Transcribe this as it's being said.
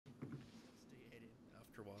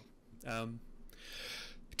Um,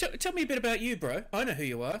 tell me a bit about you, bro. I know who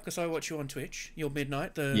you are because I watch you on Twitch. You're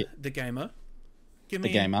Midnight, Yeah, the gamer. Give the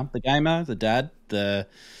me gamer, the gamer, the dad, the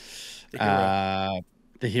hero. uh,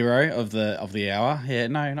 the hero of the hour. Yeah,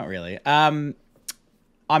 no, not really. I'm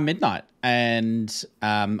Midnight, and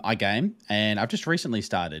I game, and I've just recently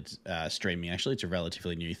started streaming. Actually, it's a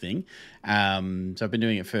relatively new thing. So I've been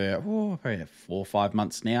doing it for probably 4 or 5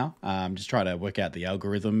 months now. Just trying to work out the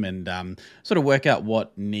algorithm and sort of work out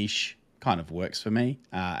what niche kind of works for me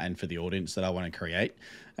and for the audience that I want to create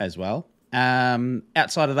as well.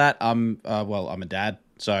 Outside of that, I'm a dad,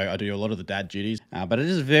 so I do a lot of the dad duties. But it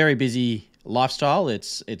is a very busy lifestyle.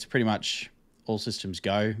 It's pretty much all systems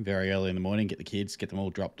go very early in the morning, get the kids, get them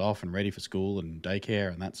all dropped off and ready for school and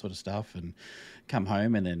daycare and that sort of stuff, and come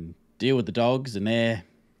home and then deal with the dogs and their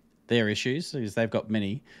issues because they've got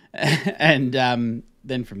many, and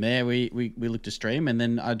then from there we look to stream, and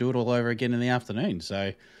then I do it all over again in the afternoon.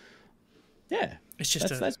 So yeah, It's just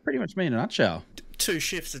that's pretty much me in a nutshell. 2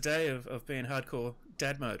 shifts a day of being hardcore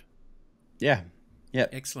dad mode. Yeah, yeah.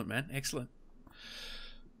 Excellent, man. Excellent.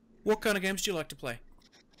 What kind of games do you like to play?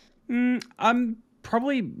 I'm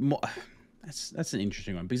probably more. That's an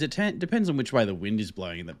interesting one because it depends on which way the wind is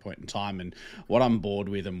blowing at that point in time and what I'm bored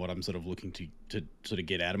with and what I'm sort of looking to sort of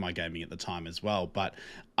get out of my gaming at the time as well. But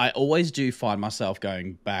I always do find myself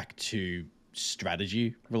going back to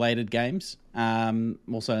strategy related games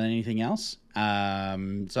more so than anything else.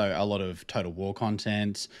 So a lot of Total War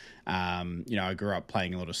content. I grew up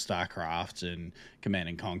playing a lot of StarCraft and Command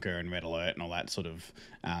and Conquer and Red Alert and all that sort of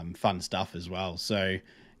fun stuff as well. So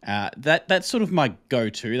that's sort of my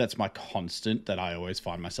go-to. That's my constant that I always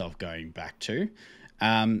find myself going back to.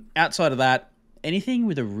 Outside of that, anything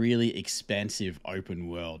with a really expansive open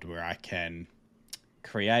world where I can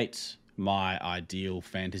create my ideal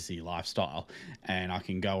fantasy lifestyle and I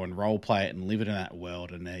can go and role play it and live it in that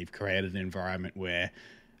world, and they've created an environment where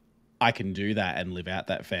I can do that and live out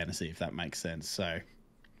that fantasy, if that makes sense. So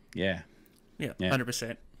yeah. Yeah, Yeah.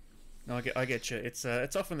 100%. No, I get you. It's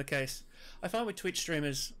often the case. I find with Twitch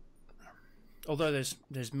streamers, although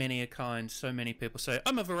there's many a kind, so many people say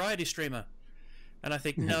I'm a variety streamer, and I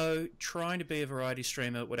think no, trying to be a variety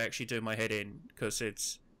streamer would actually do my head in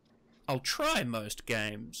because I'll try most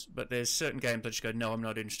games, but there's certain games I just go no, I'm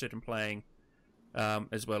not interested in playing,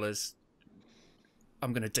 as well as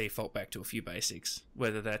I'm going to default back to a few basics.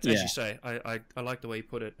 Whether that's as Yeah. you say, I like the way you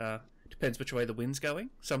put it. Depends which way the wind's going.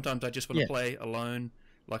 Sometimes I just want Yeah. to play alone.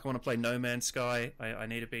 Like I want to play No Man's Sky. I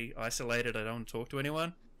need to be isolated. I don't want to talk to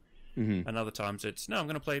anyone. Hmm. And other times it's no, I'm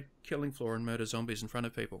going to play Killing Floor and murder zombies in front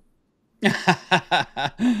of people.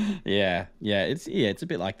 Yeah, it's a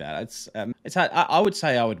bit like that. It's hard. I would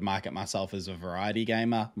say I would market myself as a variety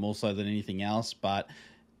gamer more so than anything else, but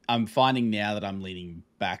I'm finding now that I'm leaning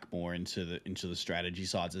back more into the strategy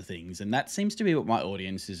sides of things, and that seems to be what my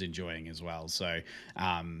audience is enjoying as well. So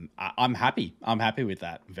I'm happy. I'm happy with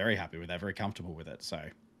that. Very happy with that. Very comfortable with it. So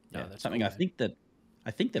No, yeah, that's something cool, I man.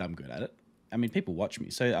 think that I'm good at it. I mean, people watch me,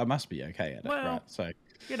 so I must be okay at it, right? Well, So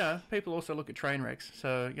people also look at train wrecks,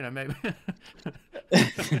 so maybe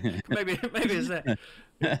maybe it's that.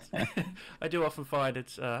 I do often find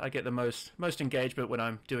I get the most engagement when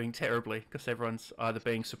I'm doing terribly because everyone's either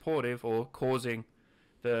being supportive or causing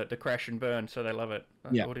the crash and burn, so they love it.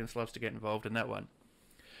 The yeah. audience loves to get involved in that one.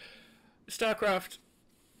 StarCraft,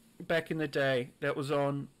 back in the day, that was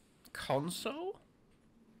on console.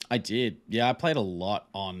 I did. Yeah, I played a lot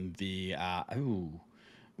on the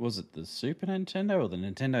was it the Super Nintendo or the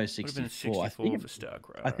Nintendo Would have been 64? 64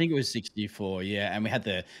 for I StarCraft. think it was 64, yeah, and we had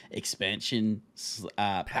the expansion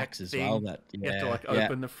Pack packs as well thing. that You have to yeah, like yeah.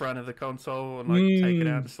 open the front of the console and like take it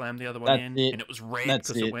out Mm, and slam the other one that's in, it. and it was red That's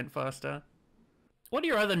because it it. went faster. What are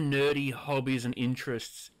your other nerdy hobbies and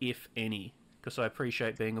interests, if any? Because I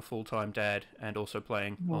appreciate being a full-time dad and also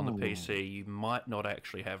playing on the Ooh. PC. You might not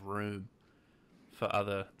actually have room for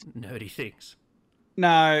other nerdy things.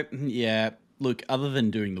 No, yeah. Look, other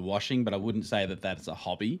than doing the washing, but I wouldn't say that that is a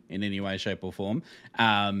hobby in any way, shape, or form.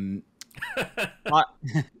 Um,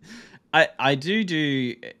 I, I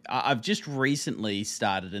do. I've just recently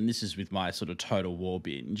started, and this is with my sort of Total War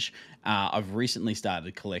binge. I've recently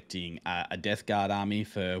started collecting a Death Guard army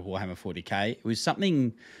for Warhammer 40k. It was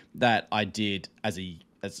something that I did as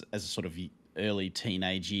a sort of early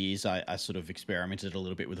teenage years. I sort of experimented a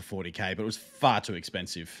little bit with a 40k, but it was far too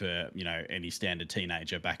expensive for any standard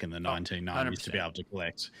teenager back in the Oh, 1990s to be 100%. able to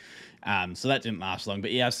collect. So that didn't last long.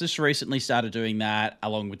 But yeah, I've just recently started doing that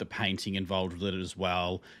along with the painting involved with it as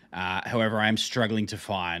well. However, I am struggling to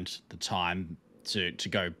find the time to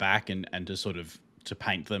go back and to sort of to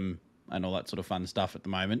paint them and all that sort of fun stuff at the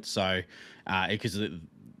moment. So because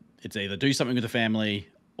it's either do something with the family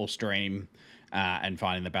or stream, and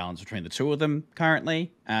finding the balance between the two of them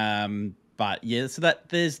currently. But yeah, so that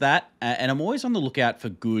there's that, and I'm always on the lookout for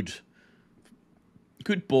good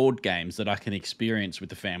board games that I can experience with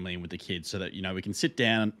the family and with the kids, so that we can sit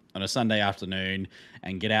down on a Sunday afternoon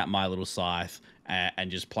and get out my little scythe and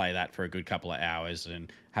just play that for a good couple of hours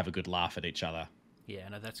and have a good laugh at each other. Yeah,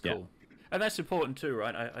 no, that's cool. And that's important too,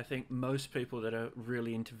 right? I think most people that are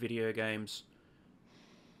really into video games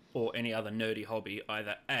or any other nerdy hobby,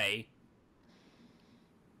 either A,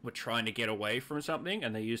 were trying to get away from something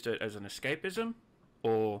and they used it as an escapism,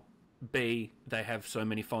 or B, they have so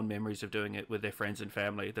many fond memories of doing it with their friends and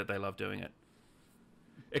family that they love doing it.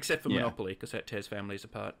 Except for Monopoly, because that tears families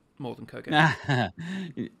apart more than cocaine. Yeah.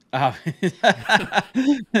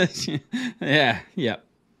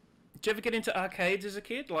 Did you ever get into arcades as a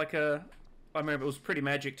kid? I remember it was pretty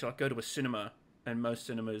magic to go to a cinema, and most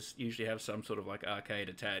cinemas usually have some sort of arcade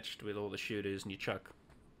attached with all the shooters, and you chuck,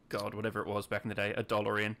 God, whatever it was back in the day,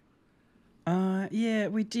 $1 in. Yeah,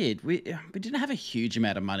 we did. We didn't have a huge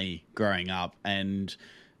amount of money growing up, and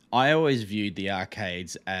I always viewed the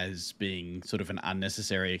arcades as being sort of an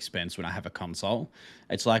unnecessary expense when I have a console.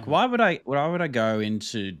 It's like, why would I go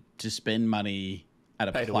into to spend money at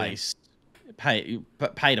a place, pay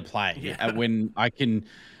to play when I can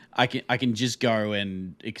just go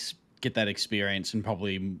and get that experience and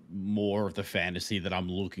probably more of the fantasy that I'm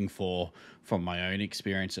looking for from my own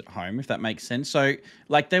experience at home, if that makes sense. So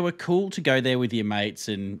they were cool to go there with your mates,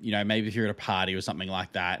 and maybe if you're at a party or something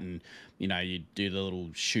like that, and you do the little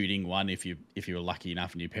shooting one if you were lucky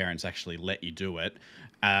enough and your parents actually let you do it.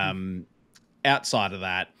 Outside of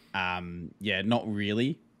that, not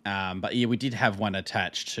really. But yeah, we did have one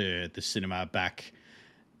attached to the cinema back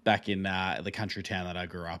in the country town that I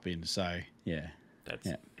grew up in. So yeah.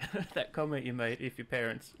 That comment you made, if your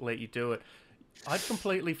parents let you do it. I'd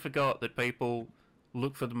completely forgot that people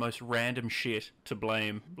look for the most random shit to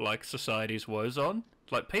blame society's woes on.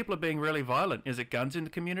 People are being really violent. Is it guns in the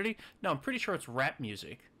community? No, I'm pretty sure it's rap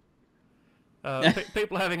music.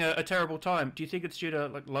 People are having a terrible time. Do you think it's due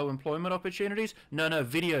to low employment opportunities? No,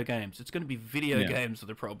 video games. It's going to be video games are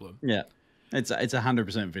the problem. Yeah. It's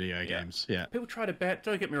 100% video games. Yeah. People try to ban.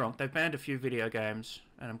 Don't get me wrong. They've banned a few video games,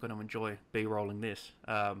 and I'm going to enjoy B-rolling this.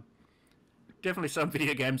 Definitely, some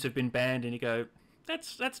video games have been banned, and you go,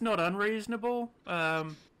 that's not unreasonable.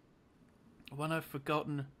 One I've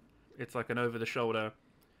forgotten. It's like an over-the-shoulder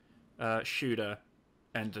shooter,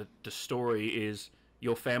 and the story is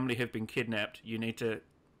your family have been kidnapped. You need to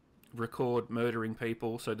record murdering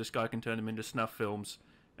people so this guy can turn them into snuff films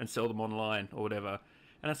and sell them online or whatever.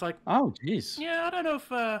 And it's like, oh, jeez. Yeah, I don't know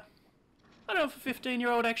if a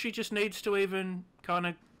 15-year-old actually just needs to even kind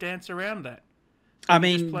of dance around that. I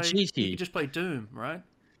mean, GTA. You just play Doom, right?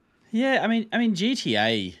 Yeah, I mean,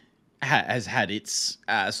 GTA has had its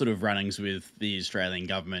sort of runnings with the Australian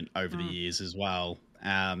government over the years as well.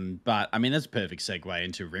 But I mean, that's a perfect segue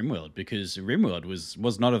into Rimworld, because Rimworld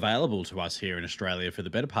was not available to us here in Australia for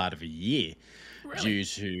the better part of a year. Really?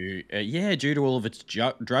 Due to all of its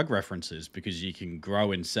drug references, because you can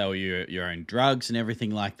grow and sell your own drugs and everything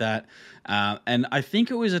like that. And I think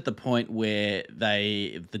it was at the point where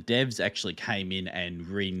the devs actually came in and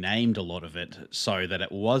renamed a lot of it so that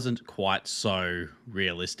it wasn't quite so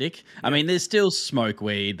realistic. Yeah. I mean, there's still smoke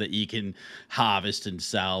weed that you can harvest and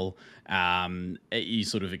sell. You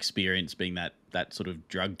sort of experience being that sort of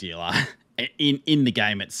drug dealer in the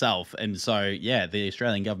game itself. And so, yeah, the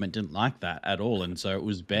Australian government didn't like that at all. And so it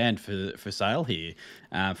was banned for sale here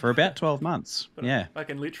for about 12 months. But yeah. I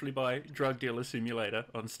can literally buy Drug Dealer Simulator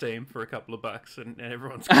on Steam for a couple of bucks, and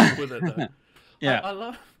everyone's cool with it, though.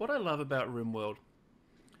 Yeah. What I love about Rimworld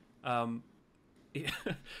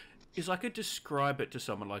is I could describe it to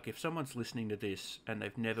someone. Like, if someone's listening to this and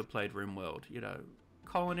they've never played Rimworld,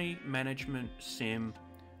 colony management sim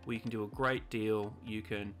where you can do a great deal. You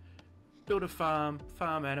can build a farm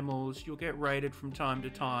animals, you'll get raided from time to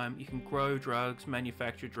time, you can grow drugs,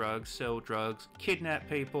 manufacture drugs, sell drugs, kidnap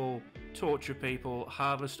people, torture people,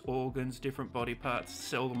 harvest organs, different body parts,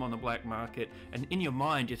 sell them on the black market, and in your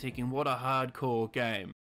mind you're thinking, what a hardcore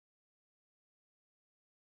game.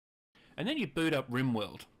 And then you boot up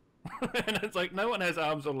Rimworld. And it's like, no one has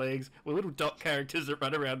arms or legs, we're little dot characters that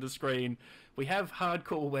run around the screen, we have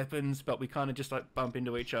hardcore weapons, but we kind of just bump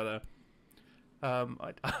into each other. I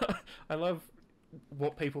love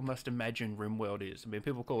what people must imagine Rimworld is. I mean,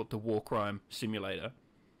 people call it the war crime simulator.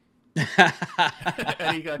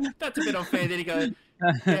 And you go, that's a bit unfair. Then you go,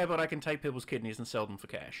 yeah, but I can take people's kidneys and sell them for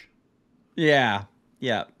cash. Yeah.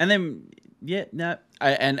 And then Yeah, no.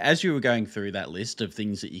 And as you were going through that list of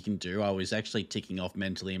things that you can do, I was actually ticking off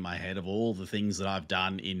mentally in my head of all the things that I've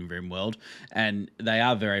done in Rimworld, and they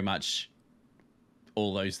are very much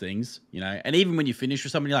all those things, you know. And even when you finish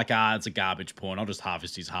with somebody, you're like, it's a garbage pawn. I'll just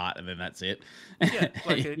harvest his heart, and then that's it. Yeah,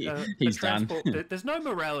 like a He's done. transport. There's no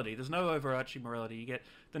morality. There's no overarching morality. You get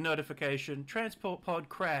the notification: transport pod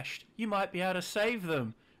crashed. You might be able to save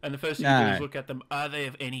them. And the first thing you do is look at them. Are they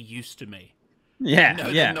of any use to me? Yeah, No,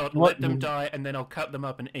 yeah. they're not. Let them die, and then I'll cut them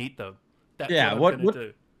up and eat them. That's what I'm going to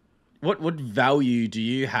do. What value do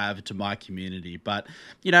you have to my community? But,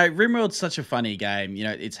 you know, Rimworld's such a funny game. You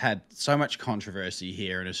know, it's had so much controversy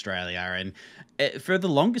here in Australia. And for the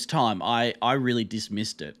longest time, I really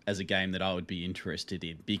dismissed it as a game that I would be interested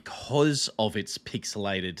in because of its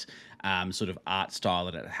pixelated sort of art style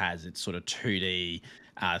that it has. It's sort of 2D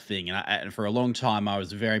thing. And for a long time, I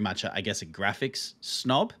was very much, I guess, a graphics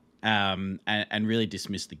snob. And really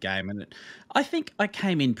dismissed the game. And I think I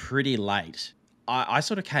came in pretty late. I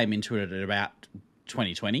sort of came into it at about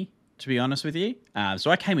 2020, to be honest with you.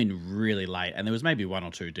 So I came in really late, and there was maybe 1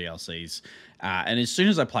 or 2 DLCs. And as soon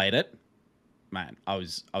as I played it, man, I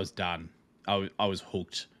was done. I was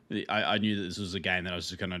hooked. I knew that this was a game that I was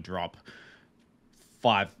just going to drop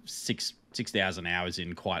 6,000 hours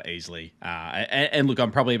in quite easily. And look,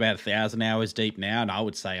 I'm probably about 1,000 hours deep now, and I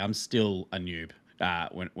would say I'm still a noob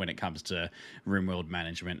when it comes to Rimworld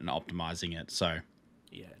management and optimizing it. So,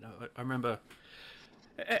 yeah, no, I remember,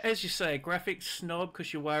 as you say, graphics snob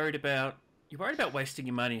because you're worried about wasting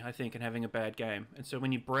your money, I think, and having a bad game. And so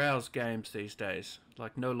when you browse games these days,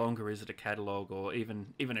 like no longer is it a catalog or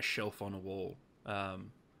even a shelf on a wall.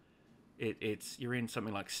 It's you're in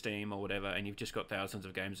something like Steam or whatever, and you've just got thousands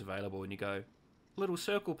of games available, and you go, little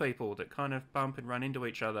circle people that kind of bump and run into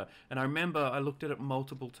each other. And I remember I looked at it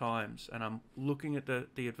multiple times, and I'm looking at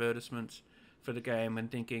the advertisements for the game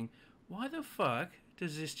and thinking, why the fuck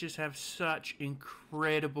does this just have such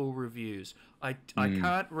incredible reviews? I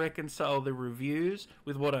can't reconcile the reviews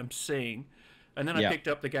with what I'm seeing. And then I picked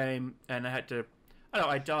up the game, and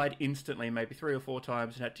I died instantly, maybe 3 or 4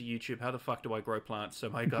 times, and had to YouTube, how the fuck do I grow plants so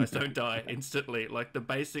my guys don't die instantly? Like, the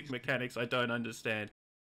basic mechanics I don't understand.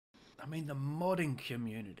 I mean, the modding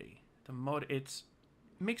community, it's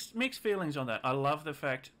mixed feelings on that. I love the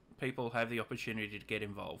fact people have the opportunity to get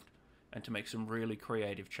involved and to make some really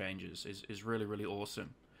creative changes is really, really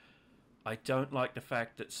awesome. I don't like the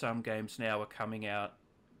fact that some games now are coming out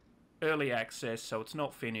early access, so it's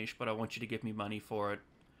not finished, but I want you to give me money for it.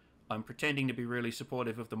 I'm pretending to be really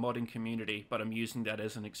supportive of the modding community, but I'm using that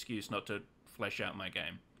as an excuse not to flesh out my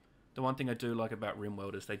game. The one thing I do like about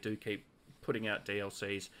Rimworld is they do keep putting out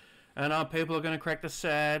DLCs. And people are going to crack the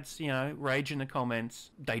sads, you know, rage in the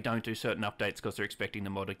comments. They don't do certain updates because they're expecting the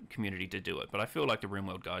modding community to do it. But I feel like the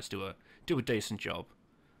Rimworld guys do a decent job.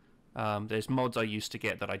 There's mods I used to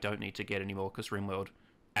get that I don't need to get anymore because Rimworld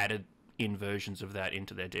added in versions of that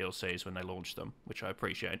into their DLCs when they launched them, which I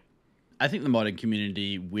appreciate. I think the modding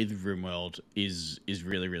community with Rimworld is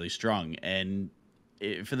really, really strong. And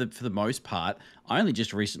for the most part, I only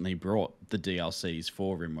just recently brought the DLCs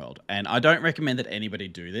for Rimworld, and I don't recommend that anybody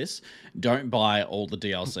do this. Don't buy all the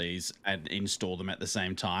DLCs and install them at the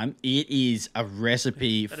same time. It is a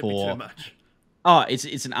recipe That'd for be too much. Oh,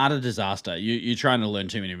 it's an utter disaster. You're trying to learn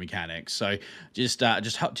too many mechanics, so just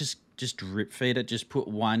drip feed it. Just put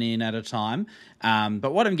one in at a time.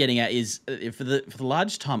 But what I'm getting at is for the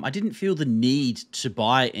large time, I didn't feel the need to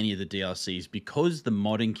buy any of the DLCs because the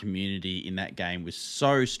modding community in that game was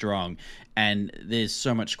so strong, and there's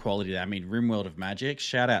so much quality there. I mean, Rimworld of Magic,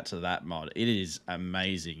 shout out to that mod. It is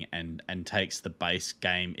amazing and takes the base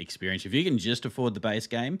game experience. If you can just afford the base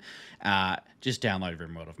game, just download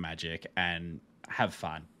Rimworld of Magic and have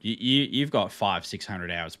fun. You've got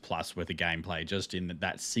 500-600 hours plus worth of gameplay just in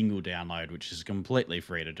that single download, which is completely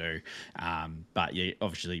free to do. But you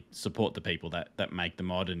obviously support the people that make the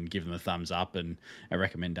mod and give them a thumbs up and a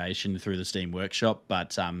recommendation through the Steam Workshop.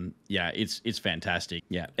 But yeah, it's fantastic.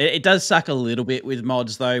 Yeah, it does suck a little bit with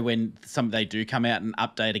mods though. When they do come out and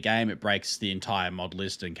update a game, it breaks the entire mod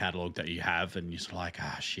list and catalog that you have, and you're sort of like,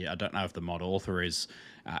 shit, I don't know if the mod author is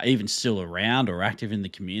even still around or active in the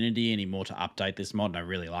community anymore to update this mod, and I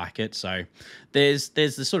really like it. So there's the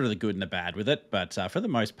sort of the good and the bad with it, but for the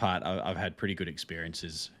most part, I've had pretty good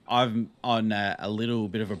experiences. I'm on a little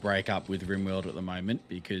bit of a breakup with Rimworld at the moment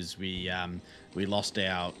because we lost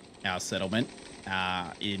our settlement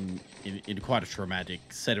in quite a traumatic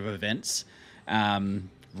set of events.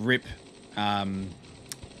 Rip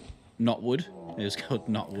Knotwood. It was called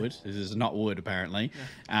Knotwood. This is Knotwood, apparently.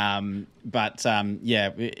 Yeah. Yeah,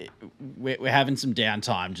 we're having some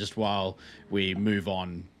downtime just while we move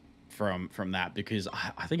on from that, because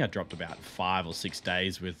I think I dropped about 5 or 6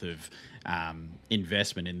 days worth of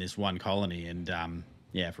investment in this one colony, and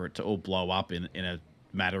for it to all blow up in a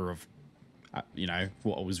matter of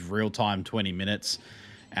what was real time 20 minutes,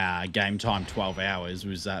 game time 12 hours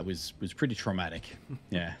was pretty traumatic.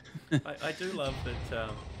 Yeah. I do love that.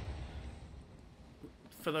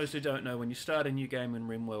 For those who don't know, when you start a new game in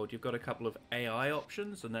Rimworld, you've got a couple of AI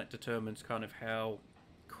options, and that determines kind of how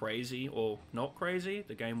crazy or not crazy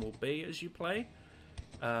the game will be as you play.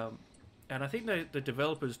 And I think the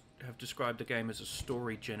developers have described the game as a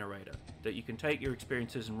story generator, that you can take your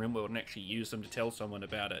experiences in Rimworld and actually use them to tell someone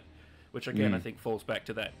about it, which again I think falls back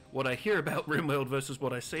to that. What I hear about Rimworld versus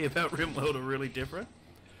what I see about Rimworld are really different.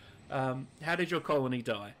 How did your colony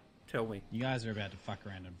die? Tell me. You guys are about to fuck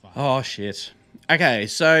around and fight. Oh shit. Okay,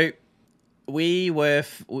 so we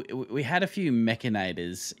had a few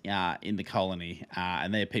mechanators in the colony,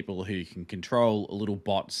 and they're people who can control little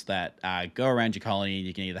bots that go around your colony, and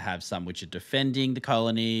you can either have some which are defending the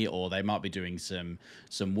colony, or they might be doing some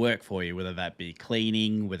work for you, whether that be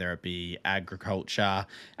cleaning, whether it be agriculture,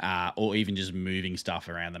 or even just moving stuff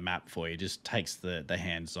around the map for you. Just takes the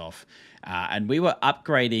hands off. And we were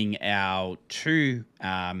upgrading our 2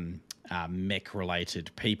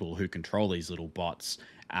 mech-related people who control these little bots,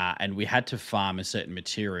 and we had to farm a certain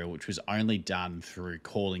material, which was only done through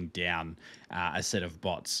calling down a set of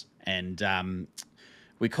bots. And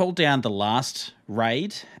we called down the last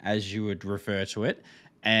raid, as you would refer to it,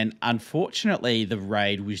 and unfortunately the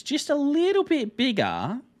raid was just a little bit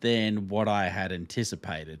bigger than what I had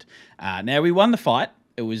anticipated. Now, we won the fight.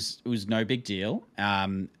 It was no big deal,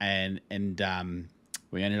 and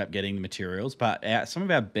we ended up getting the materials, but some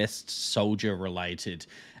of our best soldier-related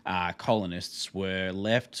colonists were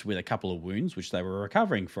left with a couple of wounds, which they were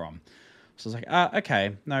recovering from. So I was like,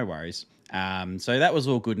 okay, no worries. So that was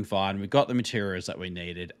all good and fine. We got the materials that we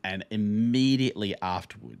needed, and immediately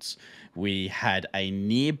afterwards, we had a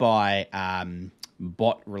nearby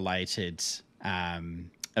bot-related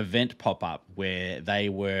event pop up where they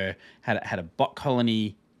had a bot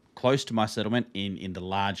colony close to my settlement in the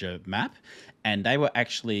larger map, and they were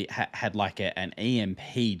actually had like an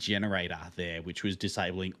EMP generator there, which was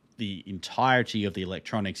disabling the entirety of the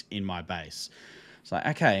electronics in my base. So,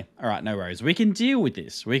 okay, all right, no worries. We can deal with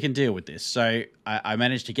this. So I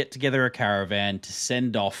managed to get together a caravan to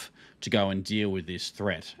send off to go and deal with this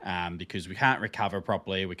threat, because we can't recover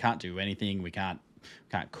properly. We can't do anything. We can't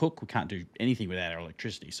cook. We can't do anything without our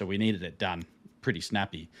electricity. So we needed it done pretty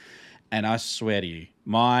snappy. And I swear to you,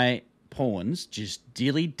 my pawns just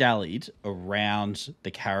dilly-dallied around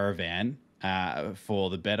the caravan for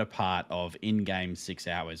the better part of in-game 6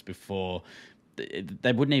 hours before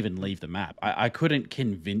they wouldn't even leave the map. I couldn't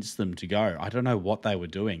convince them to go. I don't know what they were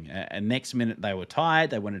doing. And next minute they were tired.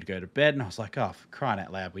 They wanted to go to bed. And I was like, oh, for crying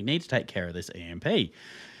out loud, we need to take care of this EMP.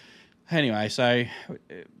 Anyway, so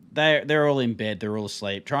they're all in bed. They're all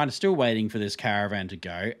asleep, still waiting for this caravan to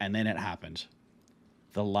go. And then it happened.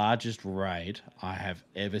 The largest raid I have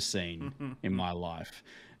ever seen in my life.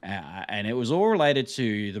 And it was all related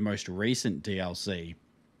to the most recent DLC.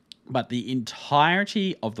 But the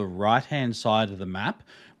entirety of the right-hand side of the map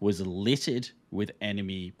was littered with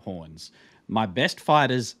enemy pawns. My best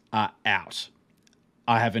fighters are out.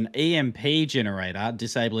 I have an EMP generator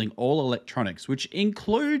disabling all electronics, which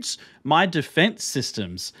includes my defense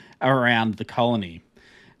systems around the colony.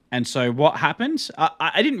 And so what happened?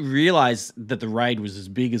 I didn't realize that the raid was as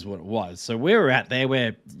big as what it was. So we were out there,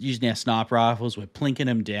 we're using our sniper rifles, we're plinking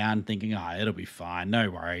them down, thinking, it'll be fine, no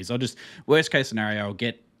worries. Worst case scenario, I'll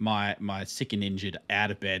get my sick and injured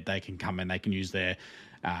out of bed. They can come in, they can use their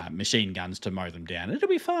machine guns to mow them down. It'll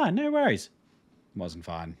be fine, no worries. Wasn't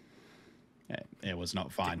fine. It was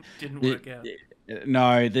not fine. Didn't work out.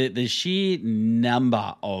 No, the sheer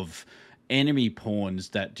number of enemy pawns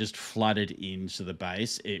that just flooded into the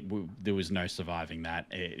base, there was no surviving that.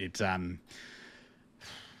 It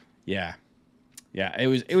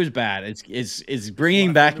was bad. It's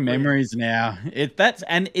bringing back memories now.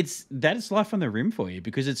 That's life on the rim for you,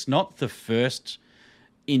 because it's not the first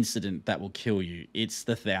incident that will kill you. It's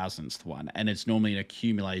the 1000th one, and it's normally an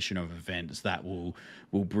accumulation of events that will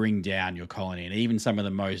bring down your colony. And even some of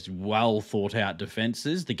the most well thought out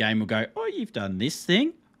defenses, the game will go, oh, you've done this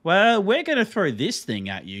thing. Well, we're going to throw this thing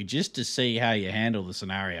at you just to see how you handle the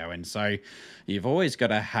scenario. And so you've always got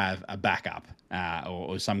to have a backup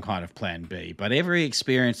or some kind of plan B. But every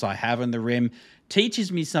experience I have on the rim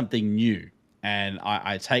teaches me something new. And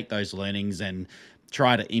I take those learnings and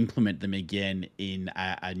try to implement them again in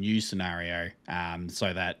a new scenario,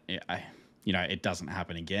 so that it doesn't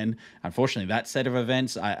happen again. Unfortunately, that set of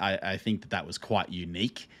events, I think that was quite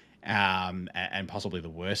unique and possibly the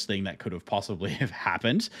worst thing that could have possibly have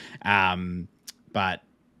happened. But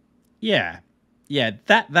yeah,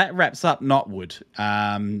 that wraps up not wood.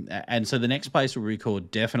 And so the next place we'll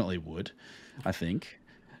record definitely wood, I think.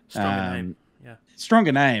 Stronger name. Yeah.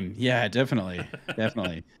 Stronger name. Yeah, definitely.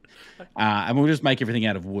 Definitely. And we'll just make everything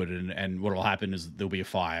out of wood, and what will happen is there'll be a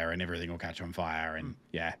fire and everything will catch on fire. And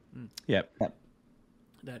Yep.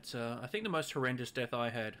 That's I think the most horrendous death I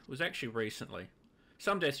had was actually recently.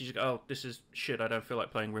 Some deaths you just go, oh, this is shit, I don't feel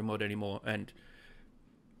like playing Rimworld anymore, and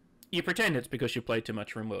you pretend it's because you played too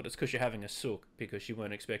much Rimworld. It's because you're having a sook because you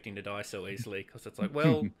weren't expecting to die so easily. Because it's like,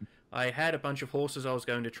 well, I had a bunch of horses I was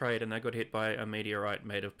going to trade and they got hit by a meteorite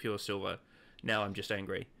made of pure silver. Now I'm just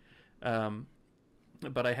angry.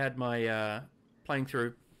 But I had my playing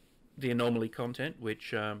through the Anomaly content,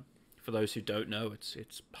 which for those who don't know,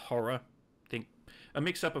 it's horror. I think a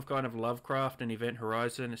mix-up of kind of Lovecraft and Event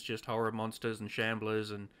Horizon. It's just horror monsters and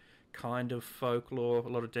shamblers and kind of folklore, a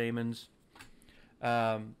lot of demons.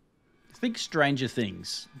 I think Stranger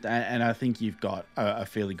Things, and I think you've got a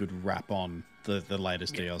fairly good wrap on the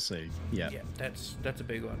latest DLC. Yeah, that's a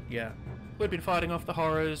big one. Yeah, we've been fighting off the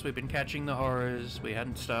horrors, we've been catching the horrors, we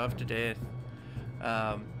hadn't starved to death,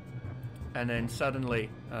 and then suddenly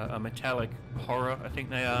a metallic horror, I think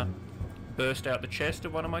they are, burst out the chest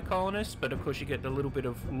of one of my colonists. But of course you get the little bit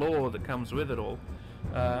of lore that comes with it all,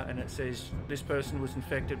 and it says this person was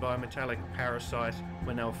infected by a metallic parasite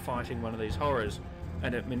when they were fighting one of these horrors.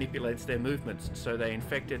 And it manipulates their movements. So they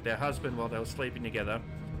infected their husband while they were sleeping together,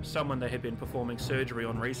 someone they had been performing surgery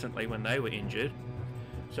on recently when they were injured.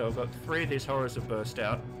 So I've got 3 of these horrors have burst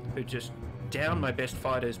out, who just down my best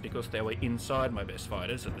fighters because they were inside my best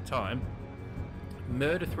fighters at the time,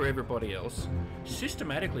 murder through everybody else,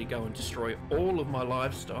 systematically go and destroy all of my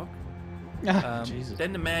livestock. Jesus.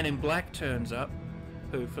 Then the man in black turns up,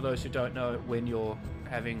 who, for those who don't know, when you're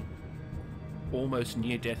having almost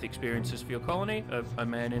near-death experiences for your colony, a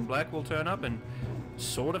man in black will turn up and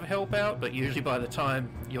sort of help out, but usually by the time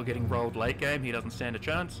you're getting rolled late game, he doesn't stand a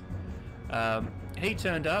chance. He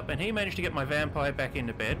turned up and he managed to get my vampire back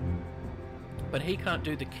into bed, but he can't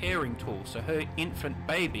do the caring tool, so her infant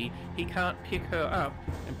baby, he can't pick her up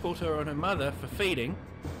and put her on her mother for feeding.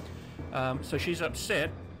 So she's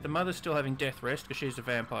upset. The mother's still having death rest because she's a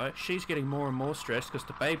vampire. She's getting more and more stressed because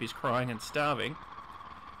the baby's crying and starving.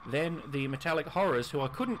 Then the metallic horrors, who I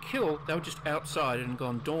couldn't kill, they were just outside and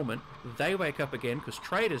gone dormant. They wake up again because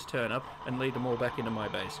traders turn up and lead them all back into my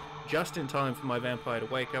base. Just in time for my vampire to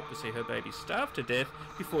wake up to see her baby starve to death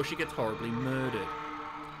before she gets horribly murdered.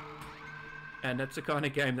 And that's the kind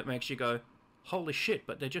of game that makes you go, holy shit,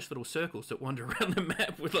 but they're just little circles that wander around the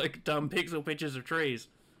map with like dumb pixel pictures of trees.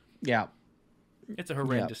 Yeah. It's a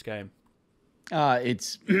horrendous game.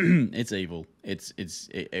 It's it's evil.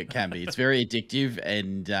 It can be. It's very addictive,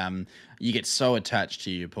 and you get so attached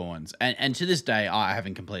to your pawns. And to this day, I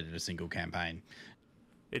haven't completed a single campaign.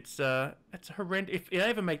 It's horrendous. If you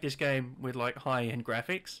ever make this game with like high-end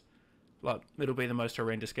graphics, like it'll be the most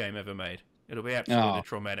horrendous game ever made. It'll be absolutely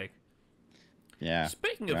traumatic. Yeah.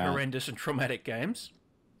 Speaking of horrendous and traumatic games,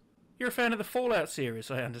 you're a fan of the Fallout series,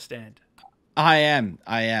 I understand. I am.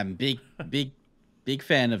 Big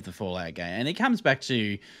fan of the Fallout game. And it comes back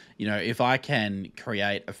to, if I can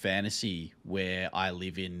create a fantasy where I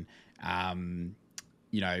live in,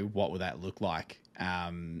 what would that look like?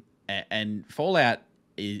 And Fallout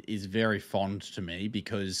is very fond to me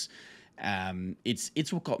because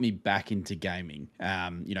it's what got me back into gaming.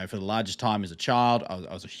 For the largest time as a child,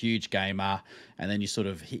 I was a huge gamer, and then you sort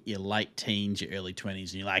of hit your late teens, your early 20s,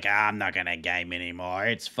 and you're like, I'm not going to game anymore.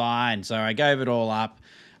 It's fine. So I gave it all up.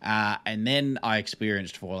 And then I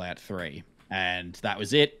experienced Fallout 3, and that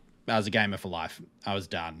was it. I was a gamer for life. I was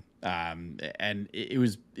done. And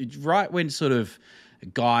it's right when sort of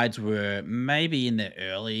guides were maybe in their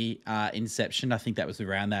early inception. I think that was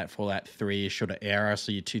around that Fallout 3-ish sort of era,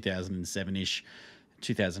 so your 2007-ish,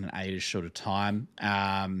 2008-ish sort of time.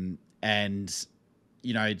 And,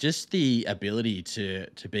 just the ability to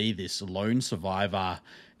be this lone survivor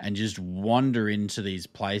and just wander into these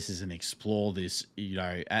places and explore this,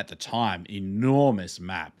 at the time, enormous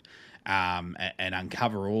map, and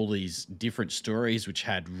uncover all these different stories which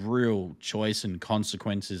had real choice and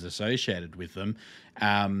consequences associated with them.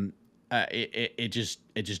 It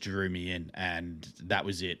just drew me in, and that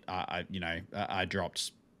was it. I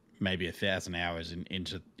dropped maybe 1,000 hours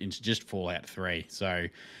into just Fallout 3. So,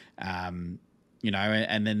 and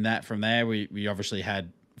then from there, we obviously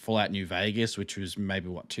had Fallout New Vegas, which was maybe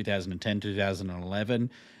 2010, 2011,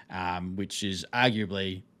 which is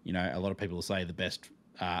arguably, a lot of people say the best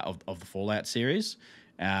of the Fallout series.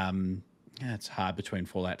 Yeah, it's hard between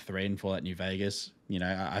Fallout 3 and Fallout New Vegas. You know,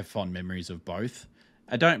 I have fond memories of both.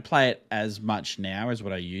 I don't play it as much now as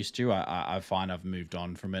what I used to. I find I've moved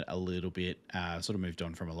on from it a little bit. Sort of moved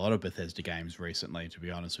on from a lot of Bethesda games recently, to be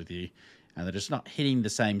honest with you. And they're just not hitting the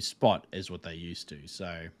same spot as what they used to.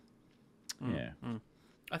 So, yeah.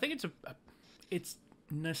 I think it's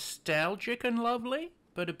nostalgic and lovely,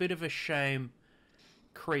 but a bit of a shame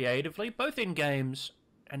creatively, both in games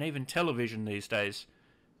and even television these days,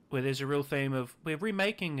 where there's a real theme of we're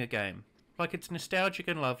remaking a game. Like, it's nostalgic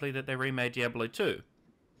and lovely that they remade Diablo 2.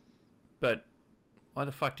 But why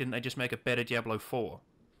the fuck didn't they just make a better Diablo 4?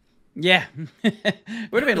 Yeah.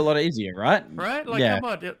 Would have been a lot easier, right? Right? Like, come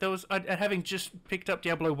on. There was, having just picked up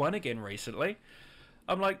Diablo 1 again recently,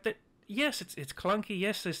 I'm like, yes, it's clunky.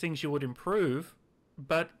 Yes, there's things you would improve.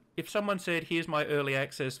 But if someone said, here's my early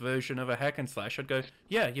access version of a hack and slash, I'd go,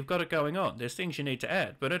 yeah, you've got it going on. There's things you need to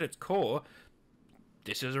add. But at its core,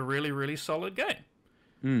 this is a really, really solid game.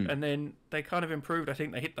 And then they kind of improved. I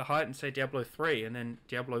think they hit the height and say Diablo 3, and then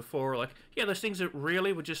Diablo 4 are like, yeah, those things that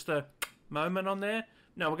really were just a moment on there.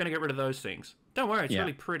 No, we're going to get rid of those things. Don't worry, it's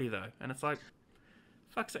really pretty, though. And it's like,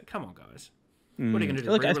 fuck's that, come on, guys. What are you going to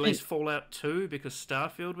do, re-release Fallout 2 because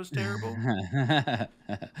Starfield was terrible?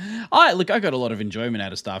 I got a lot of enjoyment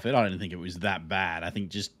out of Starfield. I don't think it was that bad. I think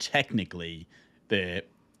just technically they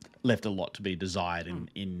left a lot to be desired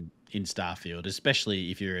in Starfield,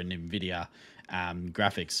 especially if you're an NVIDIA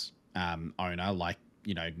graphics owner, like,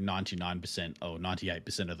 you know, 99% or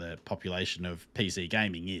 98% of the population of PC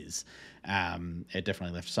gaming is. It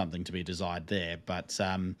definitely left something to be desired there. But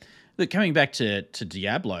look, coming back to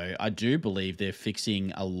Diablo, I do believe they're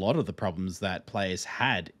fixing a lot of the problems that players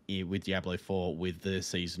had with Diablo 4 with the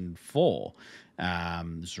Season 4.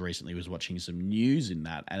 Just recently was watching some news in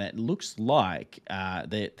that, and it looks like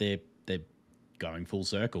they're going full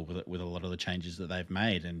circle with a lot of the changes that they've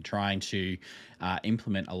made and trying to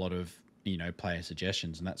implement a lot of, you know, player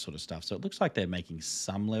suggestions and that sort of stuff. So it looks like they're making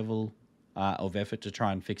some level of effort to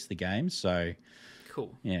try and fix the game. So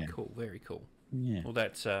cool. Yeah. Cool. Very cool. Yeah. Well,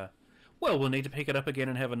 that's well, we'll need to pick it up again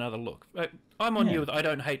and have another look. I'm on you. I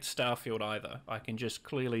don't hate Starfield either. I can just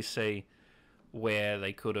clearly see where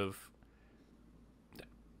they could have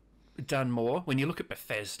done more. When you look at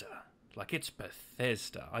Bethesda, like, it's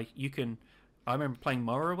Bethesda. I remember playing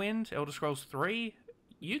Morrowind, Elder Scrolls 3.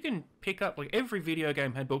 You can pick up, like, every video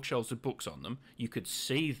game had bookshelves with books on them. You could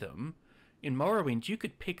see them. In Morrowind, you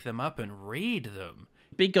could pick them up and read them.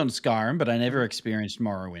 Big on Skyrim, but I never experienced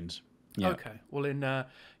Morrowind. Yeah. Okay. Well,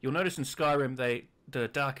 you'll notice in Skyrim, the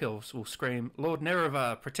Dark Elves will scream, Lord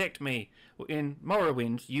Nerevar, protect me. Well, in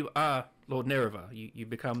Morrowind, you are Lord Nerevar. You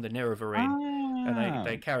become the Nerevarine. And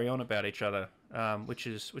they carry on about each other, which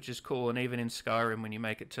is cool. And even in Skyrim, when you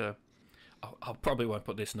make it to... I probably won't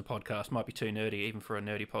put this in the podcast. Might be too nerdy, even for a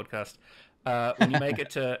nerdy podcast. When you make it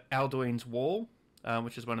to Alduin's Wall,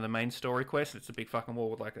 which is one of the main story quests, it's a big fucking wall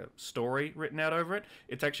with, like, a story written out over it.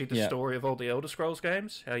 It's actually the story of all the Elder Scrolls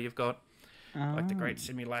games. How you've got, like, the great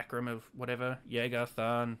simulacrum of whatever,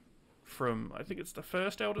 Yegathan from, I think it's the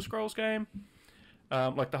first Elder Scrolls game.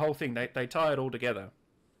 Like, the whole thing, they tie it all together.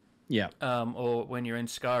 Yeah. Or when you're in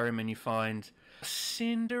Skyrim and you find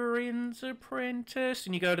Cinderin's apprentice,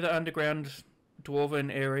 and you go to the underground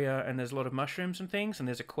dwarven area, and there's a lot of mushrooms and things, and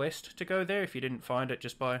there's a quest to go there if you didn't find it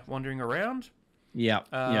just by wandering around. Yeah.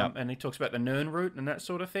 And he talks about the Nern route and that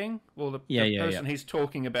sort of thing. Well, the person he's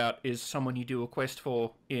talking about is someone you do a quest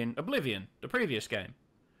for in Oblivion, the previous game,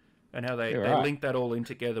 and how they link that all in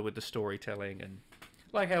together with the storytelling, and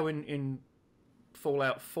like how in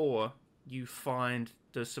Fallout 4 you find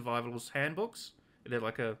the survival's handbooks. They're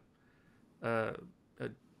like a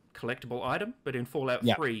collectible item, but in Fallout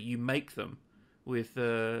 3 you make them with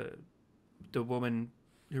the woman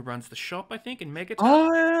who runs the shop, I think, in Megaton.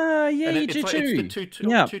 Oh, yeah, and you do too. It's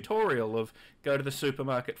the tutorial of go to the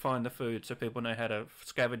supermarket, find the food, so people know how to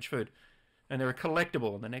scavenge food. And they're a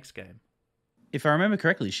collectible in the next game. If I remember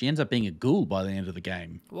correctly, she ends up being a ghoul by the end of the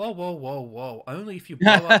game. Whoa. Only if you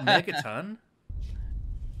blow up Megaton.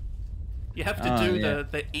 You have to do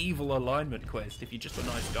the evil alignment quest. If you're just a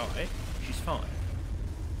nice guy, she's fine.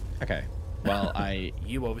 Okay. Well,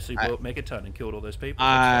 you obviously blew up Megaton and killed all those people.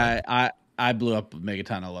 I blew up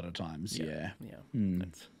Megaton a lot of times. Yeah.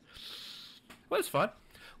 Well, it's fine.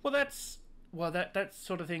 Well, that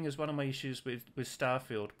sort of thing is one of my issues with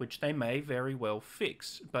Starfield, which they may very well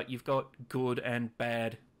fix, but you've got good and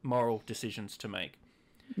bad moral decisions to make.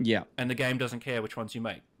 Yeah. And the game doesn't care which ones you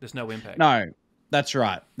make. There's no impact. No. That's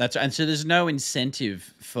right. And so there's no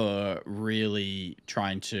incentive for really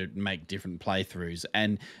trying to make different playthroughs,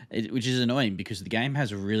 which is annoying because the game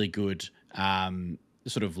has a really good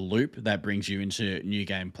sort of loop that brings you into New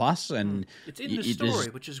Game Plus, and It's in the story,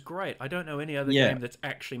 which is great. I don't know any other game that's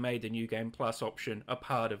actually made the New Game Plus option a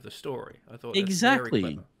part of the story. I thought that's very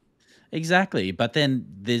clever. Exactly, but then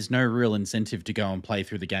there's no real incentive to go and play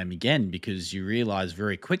through the game again because you realize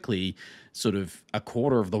very quickly, sort of a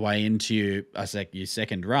quarter of the way into your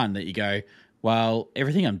second run, that you go, well,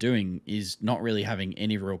 everything I'm doing is not really having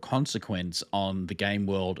any real consequence on the game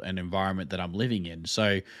world and environment that I'm living in.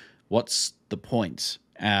 So what's the point?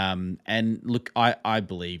 And look, I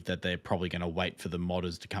believe that they're probably going to wait for the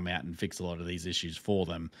modders to come out and fix a lot of these issues for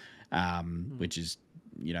them, which is,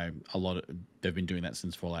 they've been doing that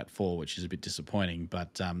since Fallout 4, which is a bit disappointing,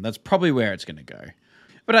 but that's probably where it's going to go.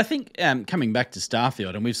 But I think coming back to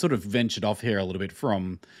Starfield, and we've sort of ventured off here a little bit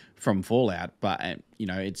from Fallout, but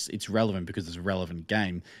it's relevant because it's a relevant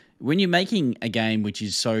game. When you're making a game which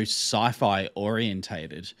is so sci-fi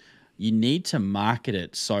orientated, you need to market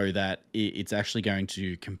it so that it's actually going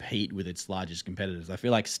to compete with its largest competitors. I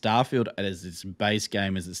feel like Starfield, as its base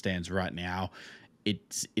game as it stands right now,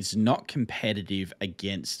 it's not competitive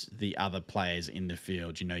against the other players in the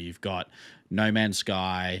field. You've got No Man's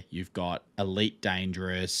Sky, you've got Elite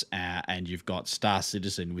Dangerous, and you've got Star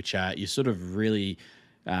Citizen, which are your sort of really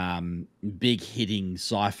big hitting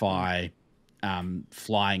sci-fi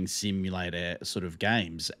flying simulator sort of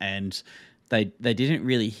games. And they didn't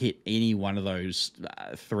really hit any one of those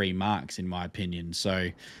three marks, in my opinion.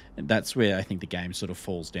 So that's where I think the game sort of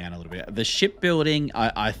falls down a little bit. The shipbuilding,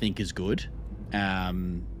 I think, is good.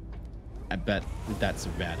 But that's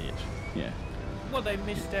about it. Yeah. Well, they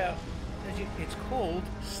missed out. It's called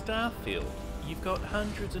Starfield. You've got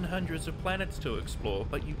hundreds and hundreds of planets to explore,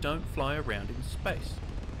 but you don't fly around in space.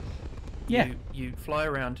 Yeah. You fly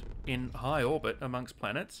around in high orbit amongst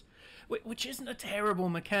planets, which isn't a terrible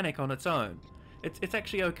mechanic on its own. It's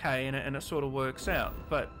actually okay, and it sort of works out,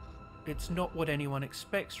 but it's not what anyone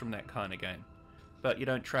expects from that kind of game. But you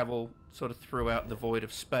don't travel sort of throughout the void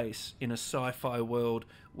of space in a sci-fi world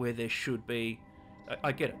where there should be...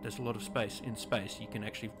 I get it, there's a lot of space in space. You can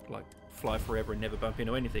actually fly forever and never bump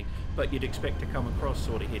into anything. But you'd expect to come across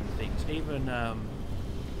sort of hidden things. Even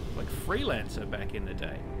like Freelancer back in the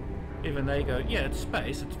day. Even they go, yeah, it's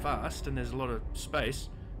space, it's vast, and there's a lot of space,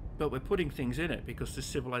 but we're putting things in it because this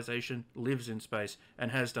civilization lives in space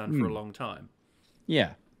and has done for a long time.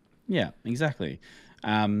 Yeah, exactly.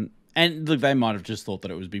 And look, they might have just thought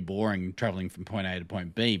that it would be boring traveling from point A to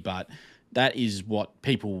point B, but that is what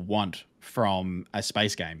people want from a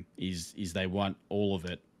space game. Is they want all of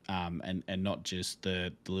it, and not just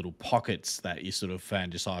the little pockets that you sort of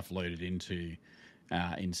found yourself loaded into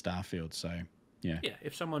in Starfield. So yeah. Yeah,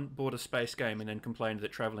 if someone bought a space game and then complained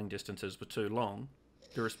that traveling distances were too long,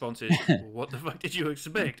 the response is, "What the fuck did you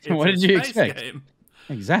expect? It's what did you expect? Game.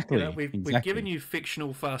 Exactly. We've given you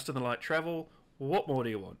fictional faster than light travel. What more do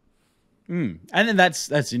you want?" And then that's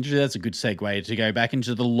interesting. That's a good segue to go back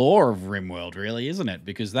into the lore of Rimworld, really, isn't it?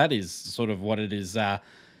 Because that is sort of what it is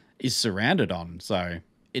surrounded on. So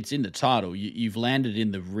it's in the title. You've landed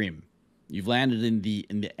in the Rim. You've landed in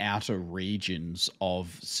the outer regions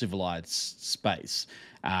of civilized space.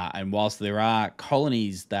 And whilst there are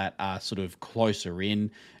colonies that are sort of closer in,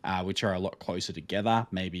 which are a lot closer together,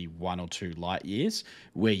 maybe 1 or 2 light years,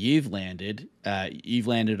 where you've landed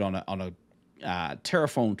on a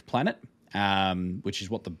terraformed planet, which is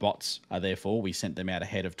what the bots are there for. We sent them out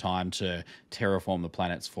ahead of time to terraform the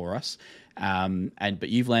planets for us. But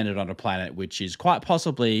you've landed on a planet which is quite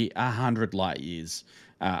possibly 100 light years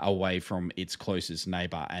away from its closest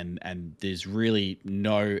neighbor, and there's really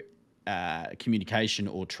no communication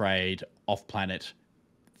or trade off planet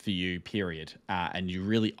for you, period. And you're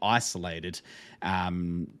really isolated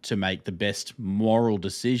to make the best moral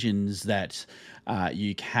decisions that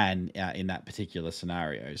you can in that particular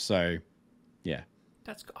scenario. So yeah,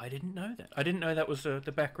 I didn't know that. I didn't know that was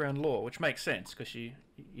the background lore, which makes sense because you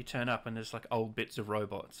turn up and there's like old bits of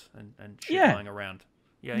robots and shit lying around.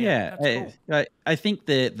 Yeah. That's cool. I think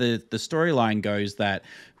the storyline goes that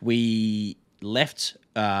we left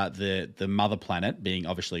the mother planet, being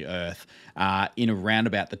obviously Earth, in around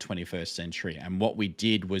about the 21st century. And what we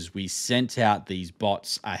did was we sent out these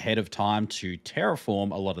bots ahead of time to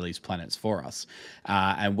terraform a lot of these planets for us.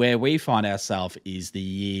 And where we find ourselves is the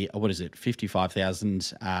year,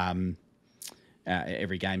 55,000.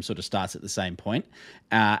 Every game sort of starts at the same point.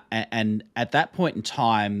 And at that point in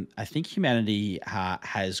time, I think humanity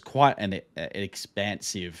has quite an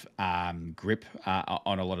expansive grip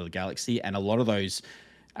on a lot of the galaxy, and a lot of those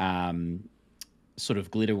sort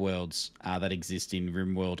of glitter worlds that exist in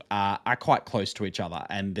Rimworld are quite close to each other,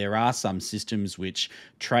 and there are some systems which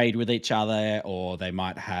trade with each other, or they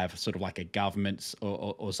might have sort of like a government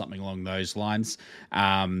or something along those lines.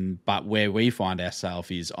 But where we find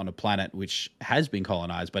ourselves is on a planet which has been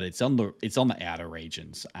colonized, but it's on the outer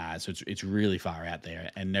regions, so it's really far out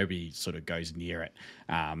there, and nobody sort of goes near it.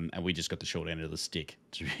 And we just got the short end of the stick,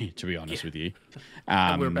 to be honest with you.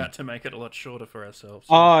 And we're about to make it a lot shorter for ourselves.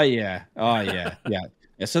 Oh yeah, yeah.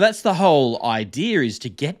 So that's the whole idea, is to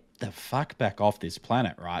get the fuck back off this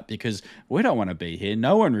planet, right? Because we don't want to be here.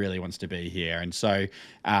 No one really wants to be here, and so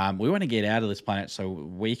we want to get out of this planet so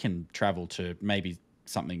we can travel to maybe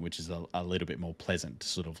something which is a little bit more pleasant to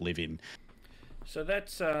sort of live in. So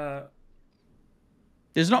that's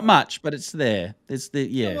there's not much, but it's there. There's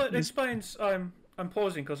the Well, it explains. I'm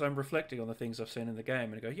pausing because I'm reflecting on the things I've seen in the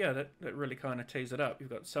game, and I go, yeah, that really kind of tees it up.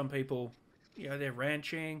 You've got some people, they're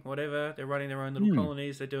ranching, whatever. They're running their own little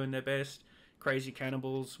colonies. They're doing their best. Crazy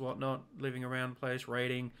cannibals, whatnot, living around the place,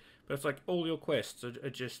 raiding. But it's like all your quests are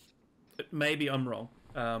just. Maybe I'm wrong.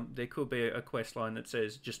 There could be a quest line that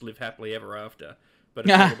says just live happily ever after, but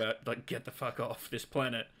it's all about like get the fuck off this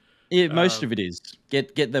planet. Yeah, most of it is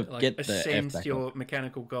ascend to your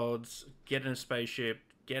mechanical gods, get in a spaceship,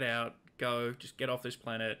 get out, go, just get off this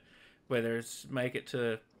planet. Whether it's make it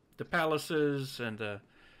to the palaces and the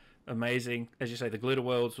amazing, as you say, the glitter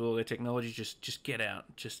worlds with all their technology, just get out,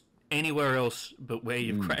 just anywhere else but where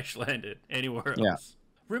you've crash landed, anywhere else.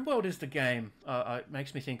 Yeah. Rimworld is the game. It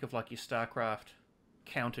makes me think of like your StarCraft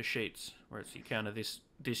counter sheets, where it's you counter this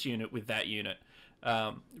unit with that unit.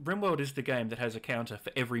 Rimworld is the game that has a counter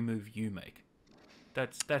for every move you make.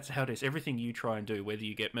 That's how it is. Everything you try and do, whether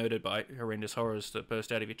you get murdered by horrendous horrors that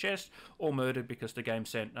burst out of your chest, or murdered because the game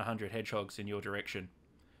sent 100 hedgehogs in your direction.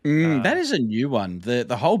 That is a new one.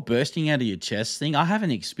 The whole bursting out of your chest thing, I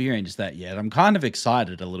haven't experienced that yet. I'm kind of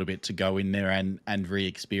excited a little bit to go in there and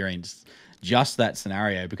re-experience just that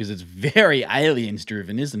scenario, because it's very aliens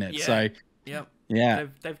driven, isn't it? Yeah. So yeah,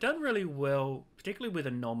 they've done really well, particularly with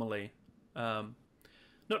Anomaly. Not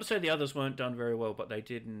to say the others weren't done very well, but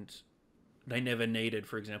they never needed,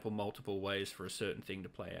 for example, multiple ways for a certain thing to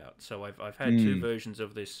play out. So I've had two versions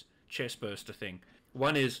of this chest burster thing.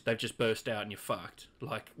 One is they've just burst out and you're fucked.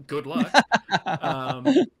 Like, good luck.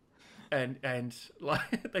 And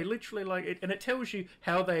like they literally like it, and it tells you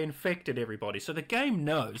how they infected everybody. So the game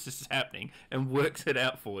knows this is happening and works it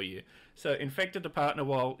out for you. So infected the partner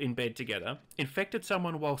while in bed together, infected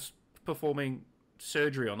someone whilst performing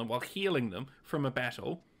surgery on them, while healing them from a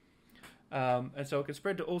battle. And so it can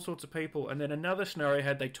spread to all sorts of people. And then another scenario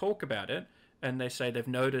had they talk about it and they say they've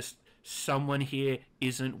noticed someone here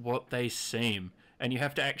isn't what they seem. And you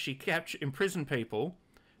have to actually imprison people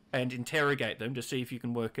and interrogate them to see if you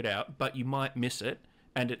can work it out, but you might miss it,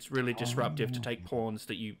 and it's really disruptive to take pawns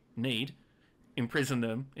that you need, imprison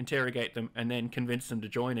them, interrogate them, and then convince them to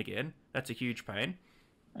join again. That's a huge pain.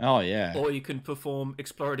 Oh, yeah. Or you can perform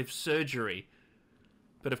explorative surgery.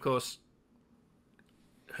 But of course,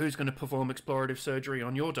 who's going to perform explorative surgery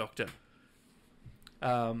on your doctor?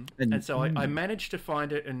 And so I managed to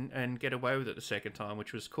find it and get away with it the second time,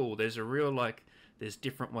 which was cool. There's a real, there's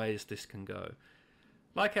different ways this can go.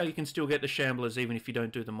 Like how you can still get the Shamblers even if you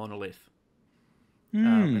don't do the monolith.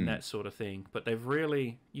 And that sort of thing. But they've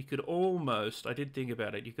really, you could almost, I did think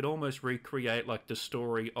about it, you could almost recreate like the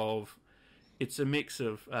story of, it's a mix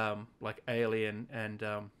of like Alien and,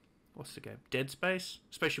 what's the game? Dead Space?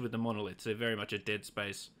 Especially with the monoliths. They're very much a Dead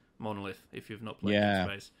Space monolith if you've not played Dead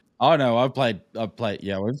Space. Oh no, I've played,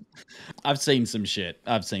 I've seen some shit.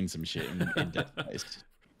 I've seen some shit in Dead Space.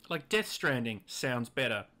 Like Death Stranding sounds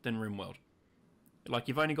better than Rimworld. Like,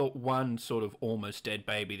 you've only got one sort of almost dead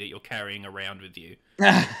baby that you're carrying around with you.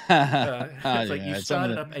 It's like you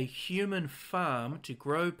started up a human farm to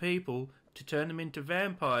grow people, to turn them into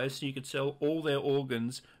vampires so you could sell all their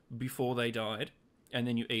organs before they died, and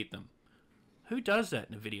then you eat them. Who does that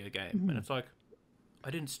in a video game? And it's like,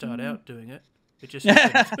 I didn't start out doing it. It just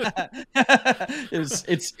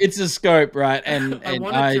it's a scope, right? And I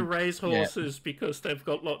wanted to raise horses because they've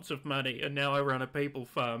got lots of money, and now I run a people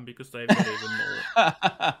farm because they've got even more.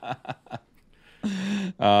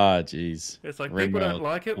 Oh, jeez. It's like people don't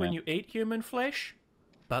like it when you eat human flesh,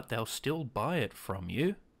 but they'll still buy it from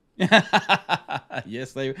you.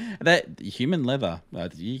 Yes, that human leather.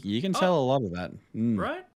 You can sell a lot of that,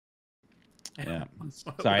 right? Yeah.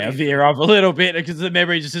 Sorry, I veer off a little bit because the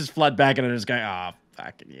memory just flood back and I just go, oh,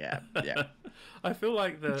 fucking yeah. I feel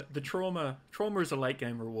like the trauma is a late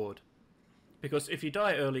game reward. Because if you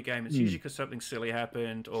die early game, it's usually because something silly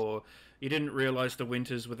happened, or you didn't realize the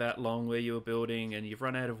winters were that long where you were building, and you've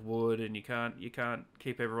run out of wood, and you can't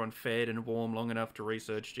keep everyone fed and warm long enough to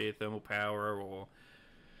research geothermal power,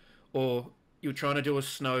 or you're trying to do a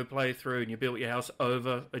snow playthrough and you built your house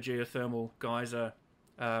over a geothermal geyser.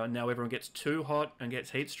 Now everyone gets too hot and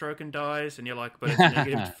gets heat stroke and dies, and you're like, but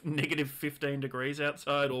it's negative 15 degrees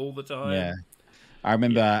outside all the time. Yeah. I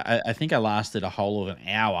remember, I think I lasted a whole of an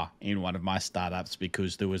hour in one of my startups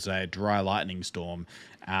because there was a dry lightning storm,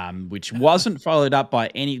 which wasn't followed up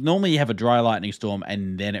by any. Normally, you have a dry lightning storm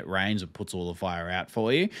and then it rains and puts all the fire out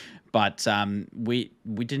for you. But we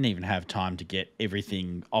didn't even have time to get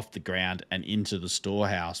everything off the ground and into the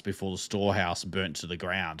storehouse before the storehouse burnt to the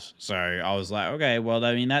ground. So I was like, okay, well,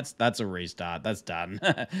 I mean, that's a restart. That's done.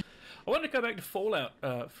 I wanted to go back to Fallout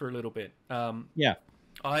for a little bit. Yeah.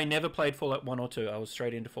 I never played Fallout 1 or 2. I was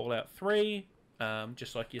straight into Fallout 3,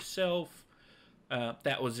 just like yourself.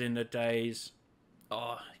 That was in the days...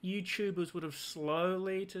 YouTubers would have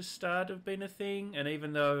slowly to start have been a thing, and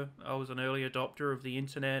even though I was an early adopter of the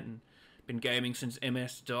internet and been gaming since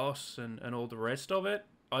MS-DOS and all the rest of it,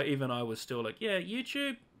 I was still like, yeah,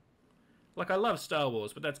 YouTube? Like, I love Star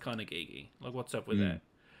Wars, but that's kind of geeky. Like, what's up with that?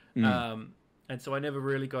 And so I never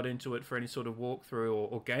really got into it for any sort of walkthrough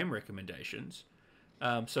or game recommendations.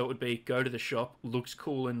 So it would be, go to the shop, looks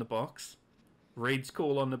cool in the box, reads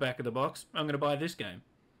cool on the back of the box, I'm going to buy this game.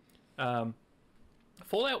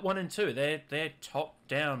 Fallout 1 and 2, they're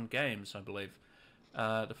top-down games, I believe.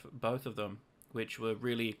 Both of them, which were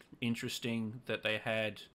really interesting that they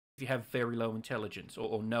had... If you have very low intelligence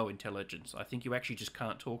or no intelligence, I think you actually just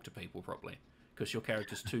can't talk to people properly because your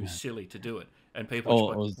character's too silly to do it. And people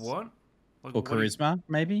are like, what? Like, or charisma,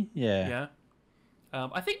 maybe? Yeah. Yeah.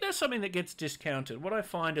 I think that's something that gets discounted. What I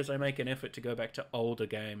find as I make an effort to go back to older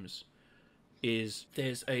games is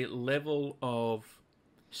there's a level of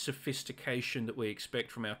sophistication that we expect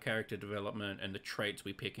from our character development and the traits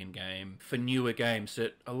we pick in game for newer games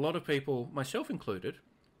that a lot of people, myself included,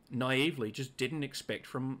 naively just didn't expect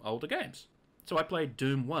from older games. So I played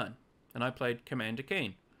Doom 1 and I played Commander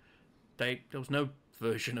Keen. There was no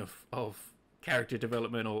version of character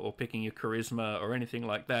development or picking your charisma or anything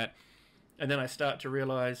like that. And then I start to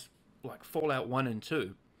realize, like Fallout 1 and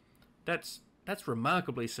 2, that's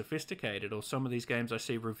remarkably sophisticated. Or some of these games I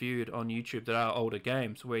see reviewed on YouTube that are older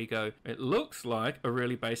games where you go, it looks like a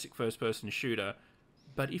really basic first-person shooter,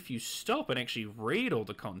 but if you stop and actually read all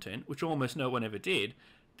the content, which almost no one ever did,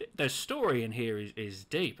 the story in here is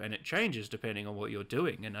deep, and it changes depending on what you're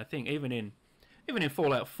doing. And I think even in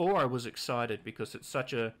Fallout 4, I was excited because it's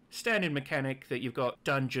such a standard mechanic that you've got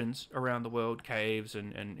dungeons around the world, caves,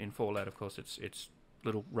 and in Fallout, of course, it's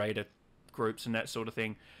little raider groups and that sort of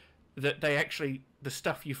thing. That they actually, the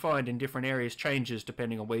stuff you find in different areas changes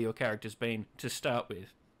depending on where your character's been to start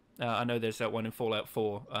with. I know there's that one in Fallout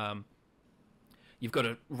 4. You've got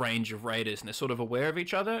a range of raiders and they're sort of aware of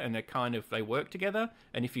each other and they work together.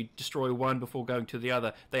 And if you destroy one before going to the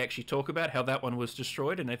other, they actually talk about how that one was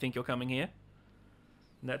destroyed and they think you're coming here.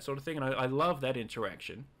 And that sort of thing. And I love that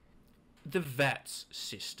interaction. The VATS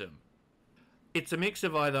system. It's a mix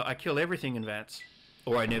of either I kill everything in VATS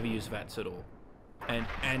or I never use VATS at all. And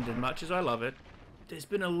as much as I love it, there's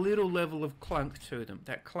been a little level of clunk to them.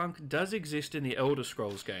 That clunk does exist in the Elder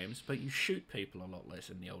Scrolls games, but you shoot people a lot less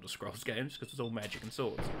in the Elder Scrolls games because it's all magic and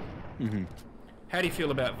swords. Mm-hmm. How do you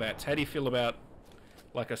feel about VATS? How do you feel about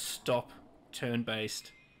like a stop,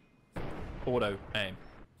 turn-based, auto aim?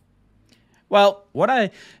 Well, what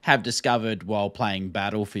I have discovered while playing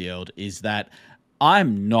Battlefield is that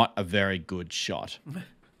I'm not a very good shot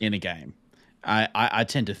in a game. I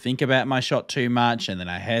tend to think about my shot too much, and then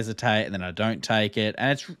I hesitate, and then I don't take it,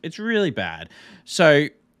 and it's really bad. So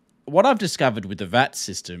what I've discovered with the VAT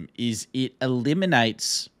system is it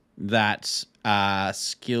eliminates that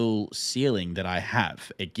skill ceiling that I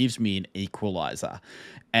have. It gives me an equalizer,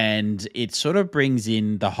 and it sort of brings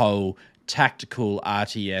in the whole tactical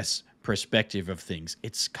RTS perspective of things.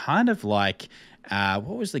 It's kind of like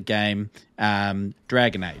what was the game?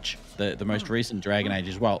 Dragon Age. The most recent Dragon Age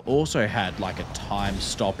as well also had like a time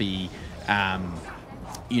stoppy,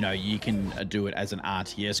 you can do it as an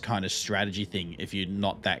RTS kind of strategy thing if you're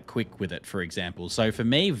not that quick with it, for example. So for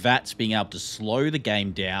me, VATS being able to slow the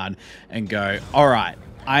game down and go, all right,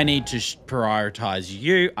 I need to prioritize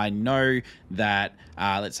you. I know that,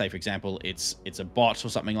 let's say, for example, it's a bot or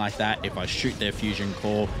something like that. If I shoot their fusion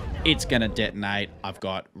core, it's going to detonate. I've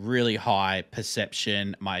got really high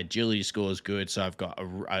perception. My agility score is good, so I've got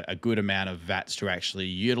a good amount of VATS to actually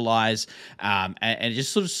utilize. And it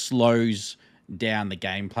just sort of slows down the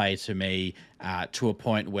gameplay to me to a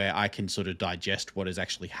point where I can sort of digest what is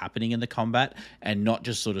actually happening in the combat and not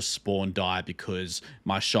just sort of spawn die because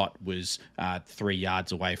my shot was 3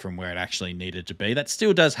 yards away from where it actually needed to be. That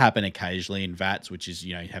still does happen occasionally in VATS, which is,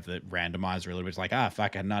 you have the randomizer a little bit. It's like,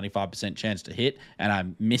 fuck, I had a 95% chance to hit and I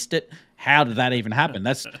missed it. How did that even happen?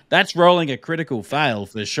 That's rolling a critical fail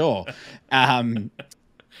for sure. I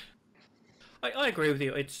agree with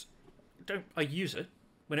you. I use it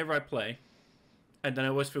whenever I play, and then I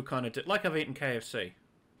always feel kind of like I've eaten KFC.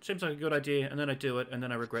 Seems like a good idea, and then I do it, and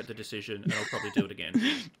then I regret the decision, and I'll probably do it again.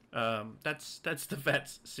 That's the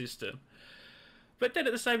VATS system. But then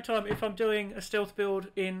at the same time, if I'm doing a stealth build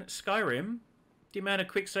in Skyrim, the amount of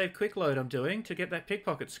quick save, quick load I'm doing to get that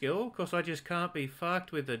pickpocket skill, of course I just can't be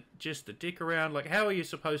fucked with just the dick around. Like, how are you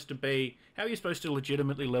supposed to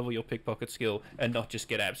legitimately level your pickpocket skill and not just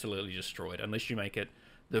get absolutely destroyed unless you make it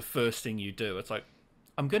the first thing you do? It's like,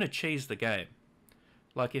 I'm going to cheese the game.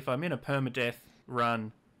 Like, if I'm in a permadeath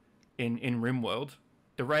run in Rimworld,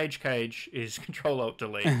 the rage cage is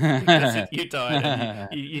Control-Alt-Delete because you died and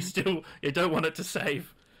you don't want it to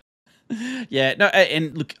save. Yeah, no,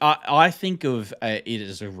 and look, I think of it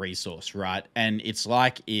as a resource, right? And it's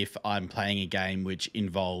like if I'm playing a game which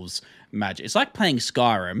involves magic. It's like playing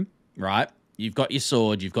Skyrim, right? You've got your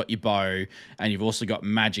sword, you've got your bow, and you've also got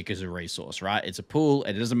magic as a resource, right? It's a pool,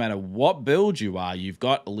 and it doesn't matter what build you are, you've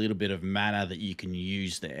got a little bit of mana that you can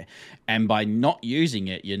use there. And by not using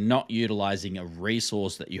it, you're not utilizing a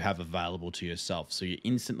resource that you have available to yourself. So you're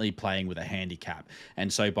instantly playing with a handicap.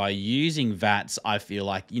 And so by using VATS, I feel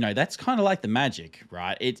like, that's kind of like the magic,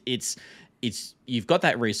 right? It's you've got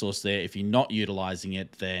that resource there. If you're not utilizing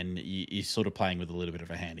it, then you're sort of playing with a little bit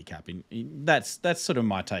of a handicap. And that's sort of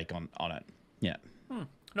my take on it. Yeah.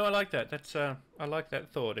 No, I like that. I like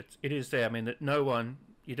that thought. It is there. I mean, that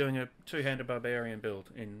you're doing a two-handed barbarian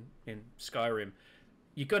build in Skyrim.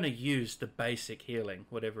 You're going to use the basic healing,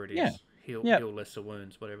 whatever it is. Yeah. Heal lesser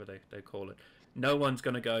wounds, whatever they call it. No one's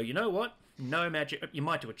going to go, you know what? No magic. You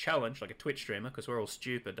might do a challenge like a Twitch streamer because we're all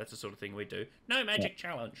stupid. That's the sort of thing we do. No magic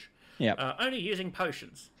challenge. Yeah. Only using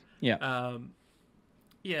potions. Yeah.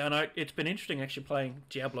 And it's been interesting actually playing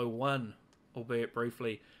Diablo 1, albeit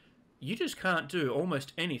briefly. You just can't do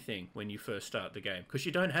almost anything when you first start the game because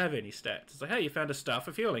you don't have any stats. It's like, hey, you found a staff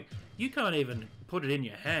of healing. You can't even put it in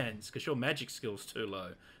your hands because your magic skill's too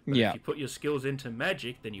low. But if you put your skills into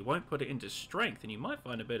magic, then you won't put it into strength, and you might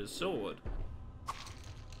find a better sword.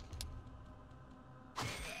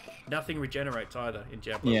 Nothing regenerates either in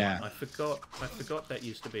Diablo 1. I forgot that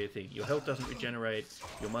used to be a thing. Your health doesn't regenerate.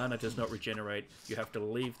 Your mana does not regenerate. You have to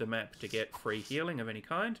leave the map to get free healing of any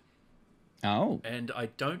kind. Oh. And I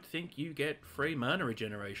don't think you get free mana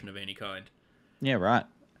regeneration of any kind. Yeah, right.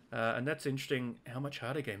 And that's interesting how much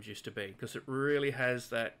harder games used to be, because it really has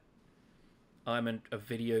that I'm a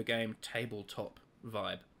video game tabletop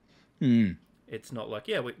vibe. It's not like,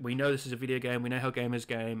 we know this is a video game, we know how gamers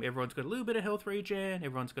game, everyone's got a little bit of health regen,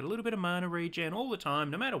 everyone's got a little bit of mana regen all the time,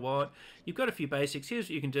 no matter what. You've got a few basics, here's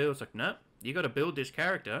what you can do. It's like, no, you got to build this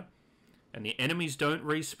character. And the enemies don't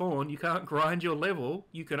respawn. You can't grind your level.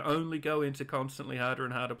 You can only go into constantly harder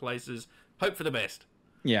and harder places. Hope for the best.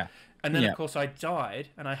 Yeah. And then, of course, I died,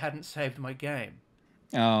 and I hadn't saved my game.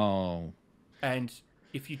 Oh. And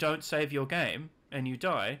if you don't save your game, and you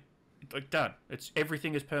die, it's like done.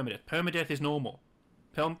 Everything is permadeath. Permadeath is normal.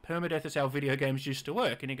 Permadeath is how video games used to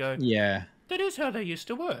work. And you go, yeah, that is how they used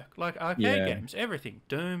to work. Like arcade games, everything.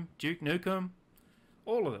 Doom, Duke Nukem,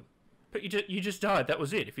 all of them. But you just died. That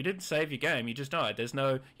was it. If you didn't save your game, you just died. There's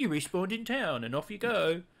no, you respawned in town and off you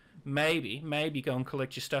go. Maybe go and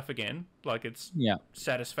collect your stuff again. Like it's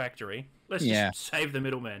satisfactory. Let's just save the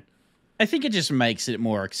middleman. I think it just makes it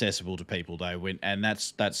more accessible to people, though, and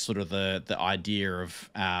that's sort of the idea of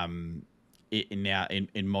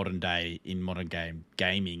in modern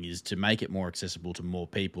gaming is to make it more accessible to more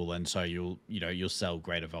people, and so you'll sell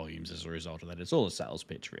greater volumes as a result of that. It's all a sales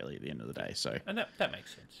pitch, really, at the end of the day. So, and that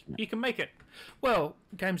makes sense. You can make it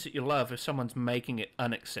games that you love. If someone's making it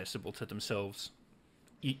inaccessible to themselves,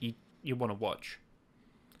 you want to watch.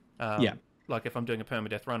 Like if I'm doing a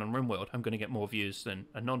permadeath run on Rimworld, I'm going to get more views than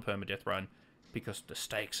a non-permadeath run because the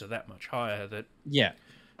stakes are that much higher that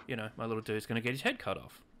my little dude's going to get his head cut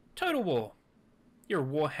off. Total War. You're a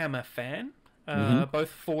Warhammer fan,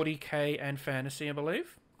 both 40k and fantasy, I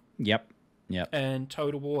believe. Yep. And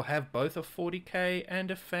Total War have both a 40k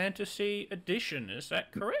and a fantasy edition. Is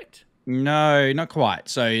that correct? No, not quite.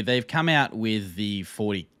 So they've come out with the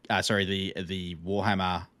the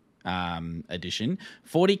Warhammer edition.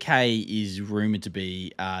 40k is rumored to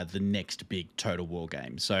be the next big Total War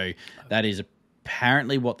game. So that is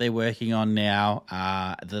apparently what they're working on now,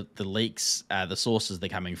 the leaks, the sources they're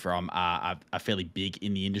coming from are fairly big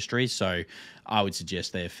in the industry. So I would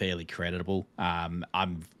suggest they're fairly credible.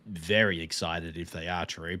 I'm very excited if they are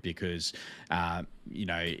true because,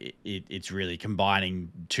 it's really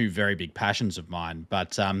combining two very big passions of mine.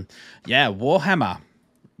 But Warhammer.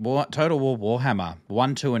 Total War Warhammer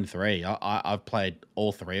 1, 2, and 3. I've played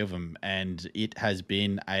all three of them, and it has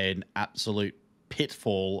been an absolute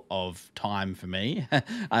pitfall of time for me.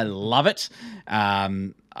 I love it.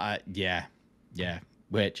 Yeah.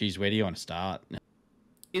 Where do you want to start?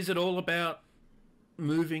 Is it all about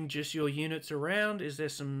moving just your units around? Is there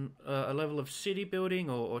some a level of city building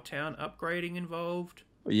or town upgrading involved?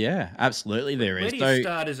 Yeah, absolutely there is. Where do you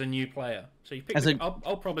start as a new player? So you pick.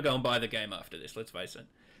 I'll probably go and buy the game after this. Let's face it.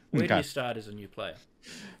 Where do you start as a new player?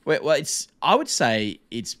 Well, I would say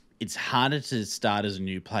it's harder to start as a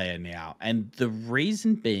new player now, and the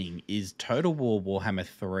reason being is Total War Warhammer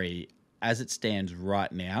 3, as it stands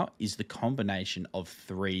right now, is the combination of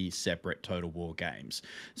 3 separate Total War games.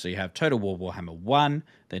 So you have Total War Warhammer 1,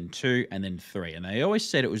 then 2, and then 3, and they always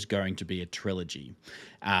said it was going to be a trilogy.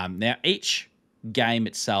 Now each game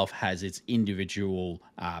itself has its individual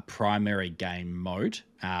primary game mode.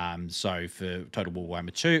 So for Total War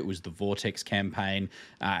Warhammer 2, it was the Vortex campaign,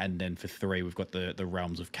 and then for 3, we've got the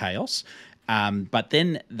Realms of Chaos. But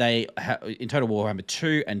then in Total War Warhammer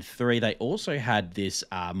 2 and 3, they also had this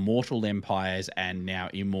Mortal Empires and now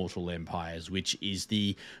Immortal Empires, which is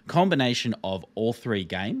the combination of all 3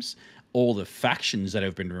 games, all the factions that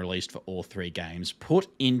have been released for all 3 games, put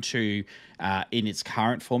into, in its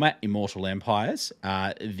current format, Immortal Empires,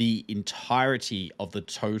 the entirety of the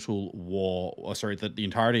the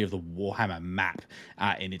entirety of the Warhammer map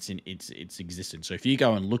in its existence. So if you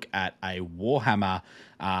go and look at a Warhammer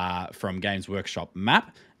from Games Workshop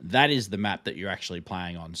map, that is the map that you're actually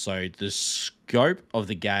playing on. So the scope of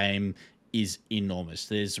the game is enormous.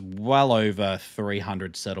 There's well over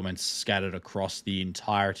 300 settlements scattered across the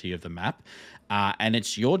entirety of the map. And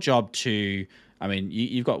it's your job to,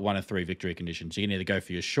 you've got 1 of 3 victory conditions. You can either go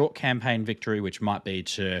for your short campaign victory, which might be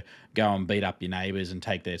to go and beat up your neighbors and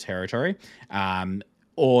take their territory.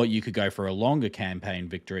 Or you could go for a longer campaign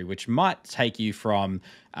victory, which might take you from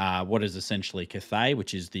what is essentially Cathay,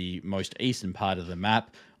 which is the most eastern part of the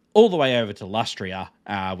map, all the way over to Lustria,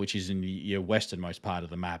 which is in your westernmost part of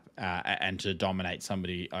the map, and to dominate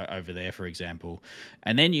somebody over there, for example.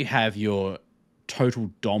 And then you have your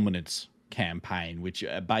total dominance campaign, which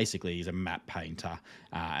basically is a map painter,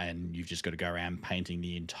 and you've just got to go around painting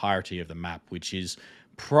the entirety of the map, which is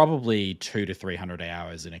probably 200 to 300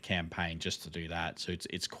 hours in a campaign just to do that. So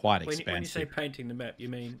it's quite expensive. When you say painting the map, you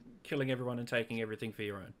mean killing everyone and taking everything for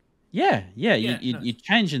your own? Yeah. You're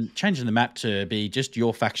changing the map to be just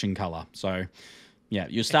your faction color. So, yeah,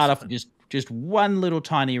 you start off with just one little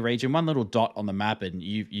tiny region, one little dot on the map, and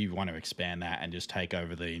you want to expand that and just take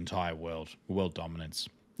over the entire world dominance.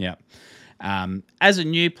 Yeah. As a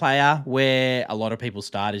new player, where a lot of people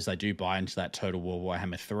start is they do buy into that Total War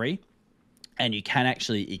Warhammer 3. And you can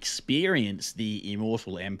actually experience the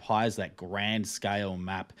Immortal Empires, that grand scale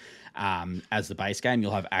map, as the base game.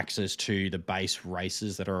 You'll have access to the base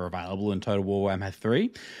races that are available in Total War Warhammer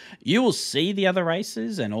 3. You will see the other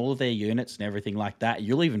races and all of their units and everything like that.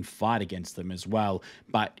 You'll even fight against them as well,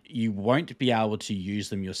 but you won't be able to use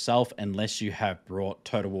them yourself unless you have brought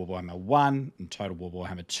Total War Warhammer 1 and Total War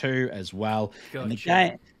Warhammer 2 as well. Gotcha. And the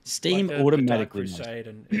game, Steam like automatically... The Dark Crusade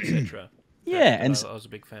and etc. Yeah, and I was a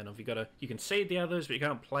big fan of. You can see the others, but you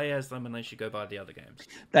can't play as them unless you go buy the other games.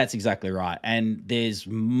 That's exactly right. And there's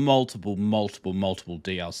multiple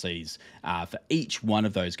DLCs for each one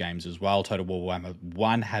of those games as well. Total War Warhammer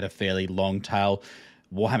 1 had a fairly long tail.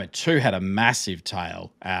 Warhammer 2 had a massive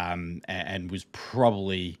tail, and was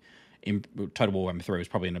probably Total War Warhammer 3 was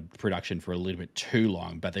probably in production for a little bit too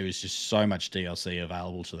long, but there was just so much DLC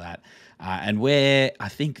available to that. And where I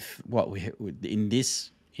think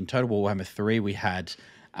in Total War Warhammer 3, we had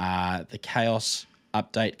the Chaos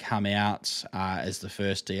update come out as the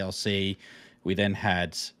first DLC. We've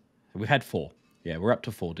had 4. Yeah, we're up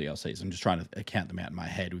to 4 DLCs. I'm just trying to count them out in my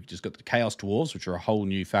head. We've just got the Chaos Dwarves, which are a whole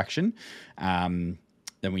new faction. Then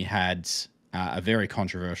we had a very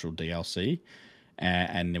controversial DLC.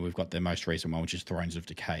 And then we've got the most recent one, which is Thrones of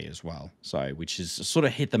Decay as well. So, which has sort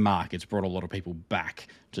of hit the mark. It's brought a lot of people back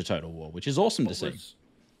to Total War, which is awesome to see.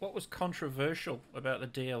 What was controversial about the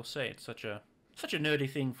DLC? It's such a nerdy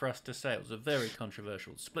thing for us to say. It was a very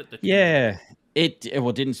controversial. Split the community. Yeah, it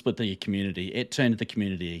didn't split the community. It turned the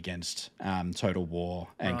community against Total War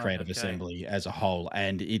and Creative Assembly as a whole.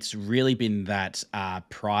 And it's really been that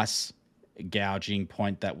price gouging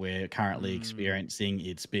point that we're currently experiencing.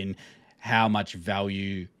 It's been how much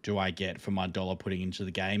value do I get for my dollar putting into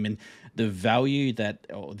the game? And the value that,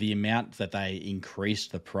 or the amount that they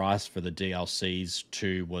increased the price for the DLCs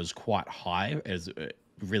to was quite high, as it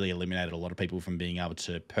really eliminated a lot of people from being able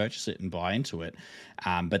to purchase it and buy into it.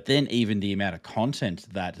 But then even the amount of content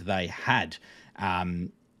that they had,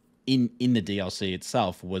 in the DLC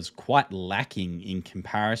itself was quite lacking in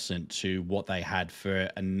comparison to what they had for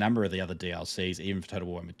a number of the other DLCs, even for Total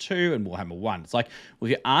Warhammer 2 and Warhammer 1. It's like, well,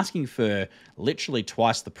 you're asking for literally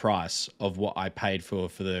twice the price of what I paid for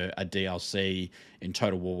a DLC in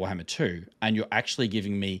Total Warhammer 2, and you're actually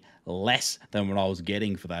giving me less than what I was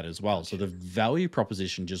getting for that as well. So the value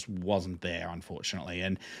proposition just wasn't there, unfortunately,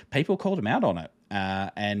 and people called them out on it.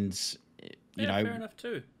 And you know, fair enough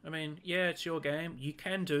too. I mean, yeah, it's your game. You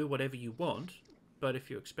can do whatever you want, but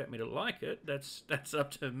if you expect me to like it, that's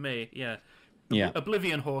up to me. Yeah, yeah.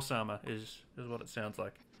 Oblivion horse armor is what it sounds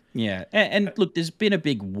like. Yeah, and look, there's been a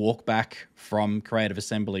big walk back from Creative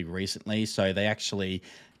Assembly recently, so they actually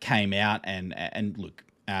came out and look,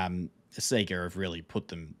 Sega have really put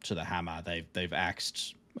them to the hammer. They've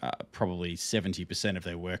axed probably 70% of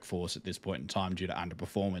their workforce at this point in time due to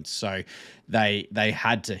underperformance. So they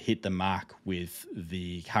had to hit the mark with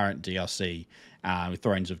the current DLC, with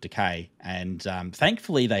Thrones of Decay, and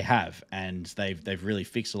thankfully they have, and they've really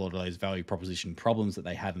fixed a lot of those value proposition problems that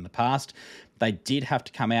they had in the past. They did have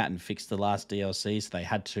to come out and fix the last DLC, so they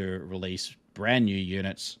had to release brand new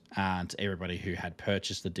units to everybody who had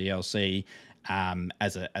purchased the DLC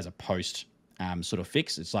as a post sort of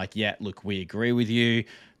fix. It's like, yeah, look, we agree with you.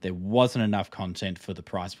 There wasn't enough content for the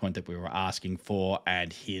price point that we were asking for,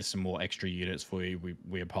 and here's some more extra units for you.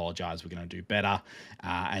 We apologize. We're going to do better.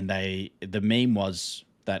 And the meme was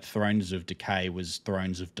that Thrones of Decay was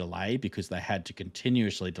Thrones of Delay, because they had to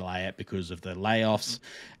continuously delay it because of the layoffs.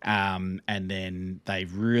 And then they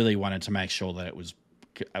really wanted to make sure that it was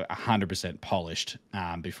 100% polished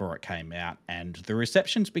before it came out, and the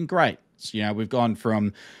reception's been great. So, you know, we've gone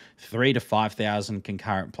from 3,000 to 5,000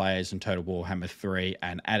 concurrent players in Total Warhammer 3,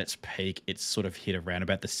 and at its peak, it's sort of hit around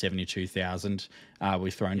about the 72,000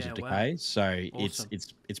 with Thrones of Decay. Wow. So awesome.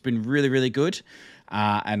 It's been really, really good,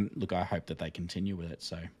 and look, I hope that they continue with it.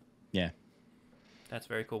 So, yeah, that's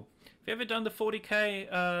very cool. Have you ever done the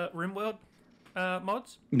 40k Rimworld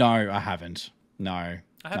mods? No, I haven't. No.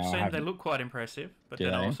 I have seen they look quite impressive, but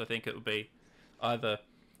then I also think it would be either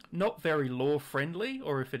not very lore friendly,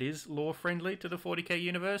 or if it is lore friendly to the 40k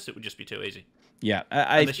universe, it would just be too easy. Yeah,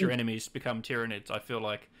 unless your enemies become Tyranids, I feel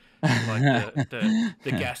like the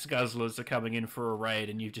gas guzzlers are coming in for a raid,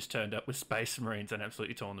 and you've just turned up with Space Marines and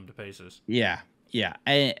absolutely torn them to pieces. Yeah,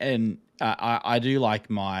 and I do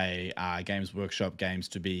like my Games Workshop games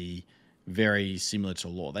to be very similar to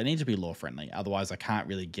lore. They need to be lore friendly, otherwise I can't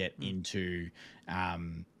really get into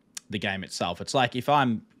the game itself. It's like if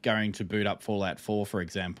I'm going to boot up Fallout 4, for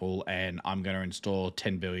example, and I'm going to install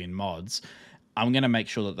 10 billion mods, I'm going to make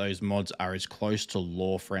sure that those mods are as close to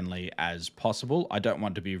lore friendly as possible. I don't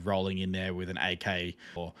want to be rolling in there with an AK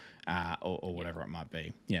or whatever it might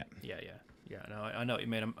be. Yeah. No, I know what you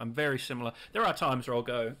mean. I'm very similar. There are times where I'll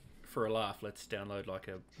go for a laugh, let's download like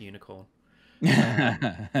a unicorn.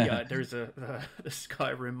 Yeah, there's the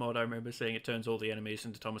Skyrim mod I remember seeing. It turns all the enemies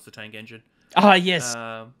into Thomas the Tank Engine. Ah, yes.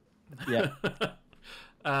 Yeah.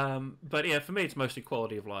 But yeah, for me it's mostly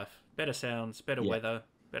quality of life. Better sounds, better weather,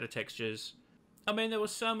 better textures. I mean, there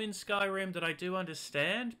was some in Skyrim that I do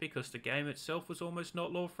understand, because the game itself was almost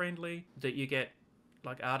not lore friendly, that you get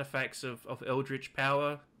like artifacts of eldritch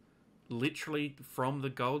power literally from the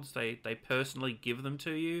gods. They personally give them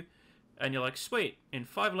to you. And you're like, sweet, in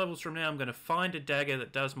 5 levels from now, I'm going to find a dagger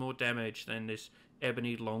that does more damage than this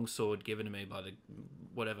ebony longsword given to me by the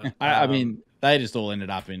whatever. I mean, they just all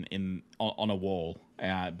ended up on a wall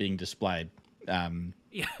being displayed.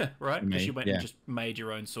 Yeah, right? Because you went and just made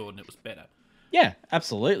your own sword and it was better. Yeah,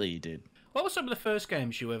 absolutely you did. What were some of the first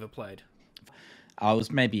games you ever played? I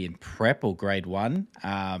was maybe in prep or grade 1,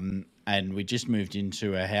 and we just moved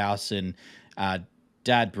into a house, and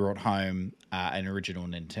Dad brought home an original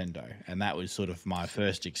Nintendo, and that was sort of my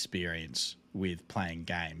first experience with playing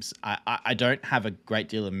games. I don't have a great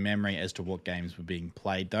deal of memory as to what games were being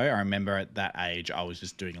played, though. I remember at that age I was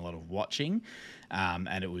just doing a lot of watching,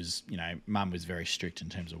 and it was, you know, Mum was very strict in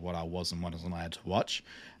terms of what I was and what I was allowed to watch,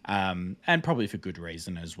 and probably for good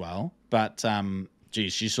reason as well. But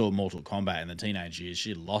geez, she saw Mortal Kombat in the teenage years.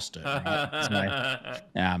 She lost it. Right?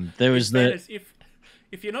 So, there was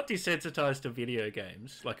If you're not desensitized to video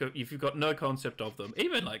games, like if you've got no concept of them,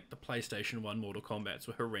 even like the PlayStation 1 Mortal Kombats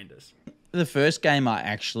were horrendous. The first game I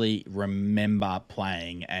actually remember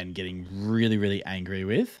playing and getting really, really angry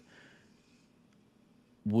with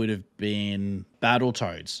would have been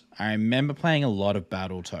Battletoads. I remember playing a lot of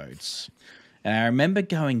Battletoads. And I remember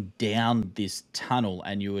going down this tunnel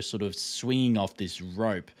and you were sort of swinging off this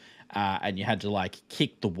rope and you had to like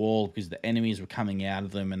kick the wall because the enemies were coming out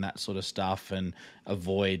of them and that sort of stuff and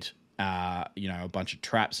avoid, a bunch of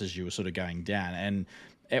traps as you were sort of going down. And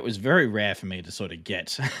it was very rare for me to sort of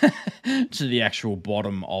get to the actual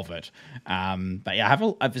bottom of it. But yeah,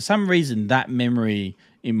 for some reason, that memory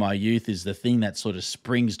in my youth is the thing that sort of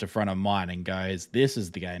springs to front of mind and goes, this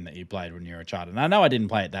is the game that you played when you were a child. And I know I didn't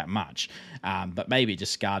play it that much, but maybe it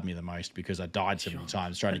just scarred me the most because I died so many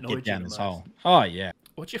times trying to get down this hole. Oh, yeah.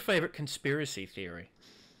 What's your favourite conspiracy theory?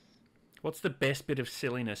 What's the best bit of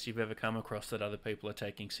silliness you've ever come across that other people are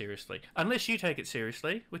taking seriously? Unless you take it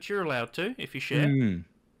seriously, which you're allowed to if you share.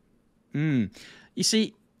 You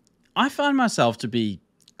see, I find myself to be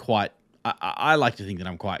quite... I like to think that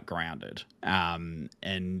I'm quite grounded.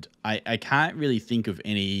 And I can't really think of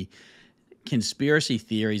any conspiracy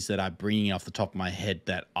theories that are bringing off the top of my head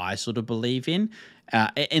that I sort of believe in,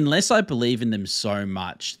 unless I believe in them so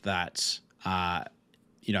much that...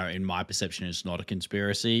 in my perception, it's not a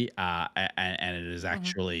conspiracy, and it is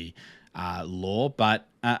actually law. But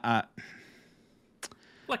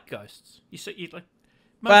like ghosts, you like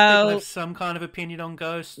most people have some kind of opinion on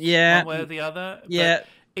ghosts, one way or the other. Yeah, but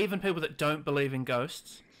even people that don't believe in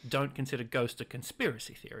ghosts don't consider ghosts a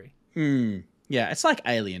conspiracy theory. Yeah, it's like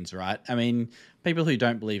aliens, right? I mean, people who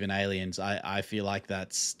don't believe in aliens, I feel like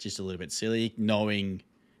that's just a little bit silly, knowing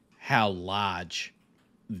how large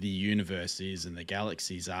the universe is and the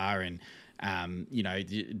galaxies are, and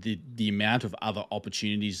the amount of other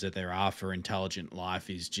opportunities that there are for intelligent life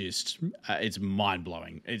is just it's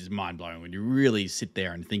mind-blowing. It's mind-blowing when you really sit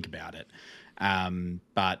there and think about it.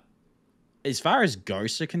 But as far as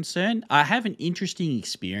ghosts are concerned, I have an interesting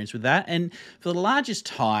experience with that. And for the largest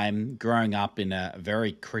time growing up in a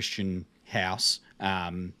very Christian house,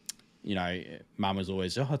 mum was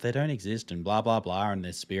always, they don't exist and blah, blah, blah, and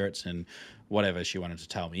they're spirits and whatever she wanted to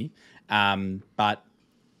tell me. But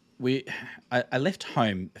I left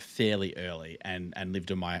home fairly early and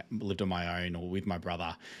lived on my own or with my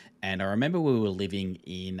brother. And I remember we were living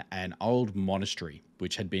in an old monastery,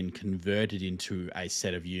 which had been converted into a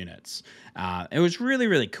set of units. It was really,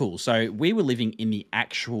 really cool. So we were living in the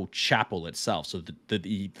actual chapel itself, so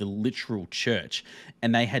the literal church,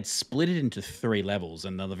 and they had split it into 3 levels.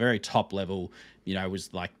 And the very top level,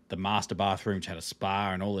 was like the master bathroom, which had a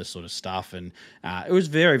spa and all this sort of stuff. And it was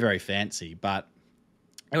very, very fancy, but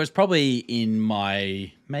it was probably in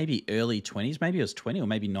my maybe early 20s, maybe I was 20 or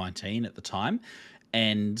maybe 19 at the time.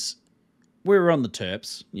 And we were on the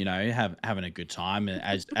terps, having a good time,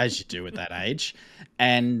 as you do at that age.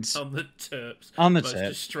 And on the terps. Most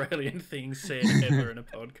Australian thing said ever in a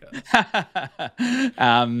podcast.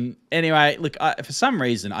 Anyway, look, for some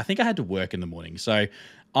reason, I think I had to work in the morning. So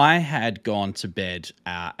I had gone to bed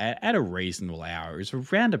at a reasonable hour. It was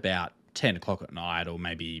around about 10 o'clock at night or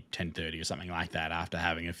maybe 10:30 or something like that after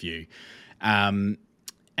having a few. And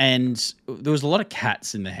there was a lot of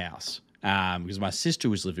cats in the house. Because my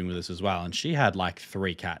sister was living with us as well, and she had like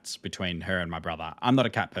 3 cats between her and my brother. I'm not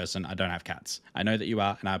a cat person. I don't have cats. I know that you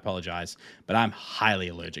are, and I apologize, but I'm highly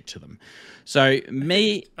allergic to them. So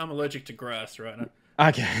I'm allergic to grass right now.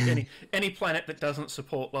 Okay. Any planet that doesn't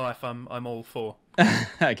support life, I'm all for.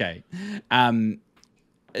 Okay.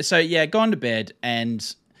 So yeah, gone to bed,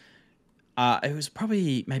 and it was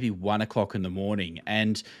probably maybe 1 o'clock in the morning.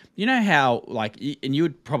 And you know how, and you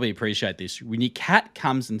would probably appreciate this, when your cat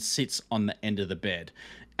comes and sits on the end of the bed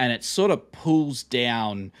and it sort of pulls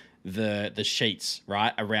down the sheets,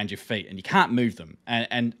 right, around your feet and you can't move them.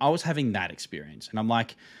 And I was having that experience. And I'm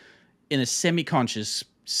like, in a semi-conscious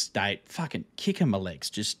state, fucking kicking my legs,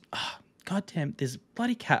 just, goddamn, there's a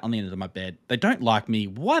bloody cat on the end of my bed. They don't like me.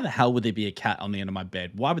 Why the hell would there be a cat on the end of my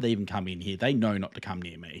bed? Why would they even come in here? They know not to come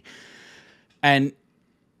near me. And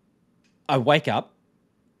I wake up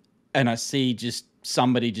and I see just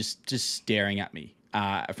somebody just staring at me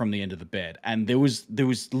from the end of the bed. And there was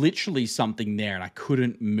literally something there, and I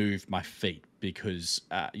couldn't move my feet because,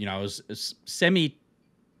 I was a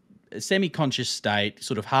semi-conscious state,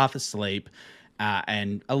 sort of half asleep,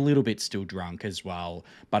 and a little bit still drunk as well.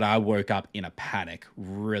 But I woke up in a panic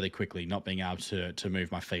really quickly, not being able to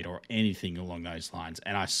move my feet or anything along those lines.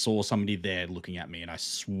 And I saw somebody there looking at me, and I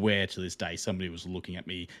swear to this day, somebody was looking at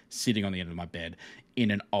me sitting on the end of my bed in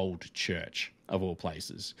an old church, of all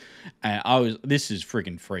places. And this is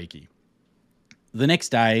freaking freaky. The next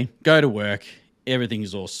day, go to work,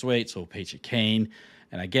 everything's all sweet, it's all peachy keen,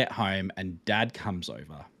 and I get home and Dad comes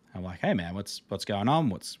over. I'm like, hey man, what's going on?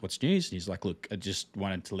 What's news? And he's like, look, I just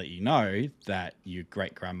wanted to let you know that your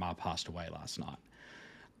great grandma passed away last night.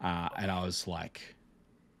 and I was like,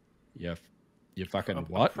 you fucking A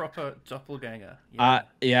what? proper doppelganger. Yeah.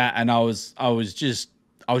 Yeah, and I was just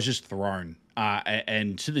thrown.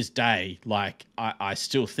 And to this day, like I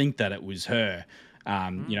still think that it was her.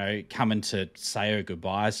 You know, coming to say her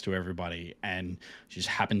goodbyes to everybody, and she just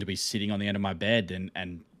happened to be sitting on the end of my bed,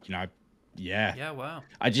 and you know, yeah. Yeah, wow.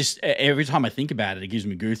 I just every time I think about it, it gives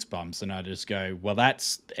me goosebumps, and I just go, well,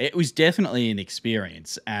 it was definitely an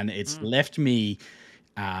experience, and it's left me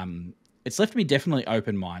definitely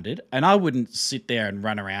open minded, and I wouldn't sit there and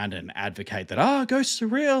run around and advocate that ghosts are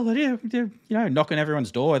real, and you know, knocking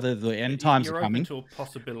everyone's door. The end times are You're coming. open to a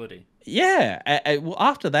possibility. Yeah, well,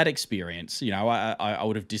 after that experience, you know, I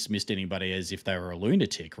would have dismissed anybody as if they were a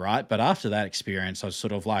lunatic, right? But after that experience, I was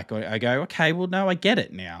sort of like, I go, okay, well, no, I get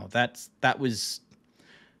it now. That was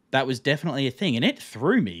definitely a thing, and it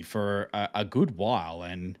threw me for a good while,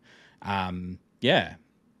 and yeah.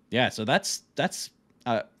 So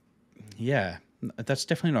yeah, that's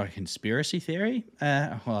definitely not a conspiracy theory.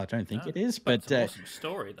 Well, I don't think No, it is, but but it's an awesome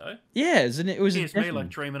story, though. yeah, it was Here's me definitely, like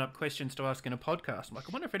dreaming up questions to ask in a podcast. I'm like,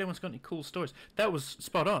 I wonder if anyone's got any cool stories. That was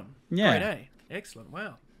spot on. Yeah. Great A. Excellent.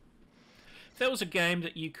 Wow. If there was a game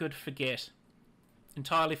that you could forget,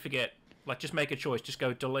 entirely forget, like just make a choice, just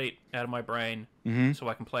go delete out of my brain so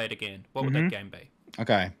I can play it again, what would that game be?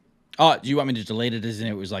 okay. Oh, do you want me to delete it as in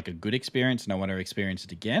it was like a good experience and I want to experience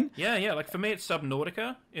it again? Yeah. Like for me, it's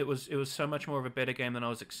Subnautica. It was so much more of a better game than I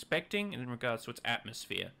was expecting in regards to its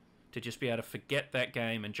atmosphere. To just be able to forget that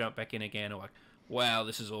game and jump back in again, or like, wow,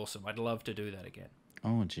 this is awesome. I'd love to do that again.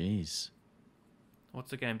 Oh, jeez.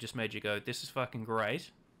 What's the game just made you go, this is fucking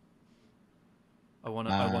great? I want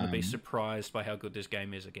to be surprised by how good this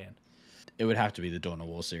game is again. It would have to be the Dawn of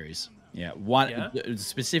War series. Yeah,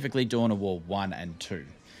 specifically Dawn of War 1 and 2.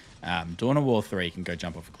 Dawn of War 3 can go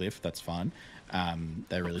jump off a cliff. That's fine.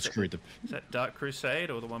 They really screwed the. Is that Dark Crusade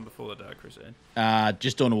or the one before the Dark Crusade?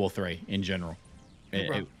 Just Dawn of War 3 in general.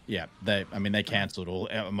 Right. They cancelled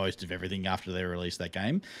most of everything after they released that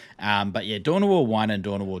game. But yeah, Dawn of War 1 and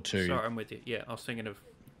Dawn of War 2. Sorry, I'm with you. Yeah, I was thinking of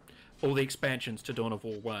all the expansions to Dawn of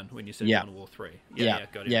War 1 when you said Yeah. Dawn of War 3. Yeah,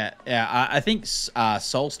 got it. Yeah. I think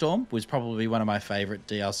Soulstorm was probably one of my favorite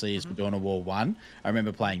DLCs for Dawn of War 1. I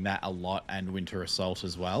remember playing that a lot, and Winter Assault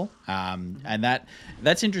as well. And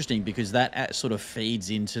that's interesting because that sort of feeds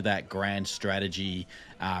into that grand strategy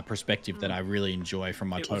perspective that I really enjoy from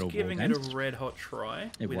my Total War games. It was giving it a red hot try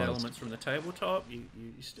with was. elements from the tabletop. I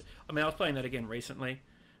mean, I was playing that again recently.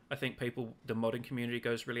 I think the modding community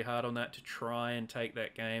goes really hard on that to try and take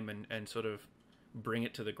that game and sort of bring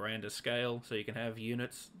it to the grander scale so you can have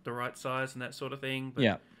units the right size and that sort of thing.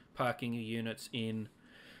 But parking your units in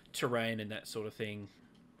terrain and that sort of thing.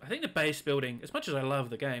 I think the base building, as much as I love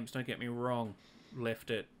the games, don't get me wrong,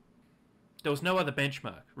 left it. There was no other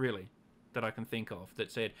benchmark, really, that I can think of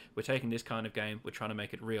that said, we're taking this kind of game, we're trying to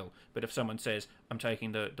make it real. But if someone says, I'm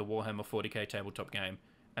taking the Warhammer 40k tabletop game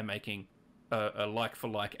and making a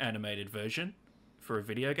like-for-like animated version for a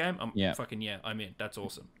video game, I'm in. That's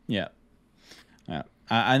awesome. Yeah.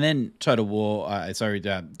 And then Dawn of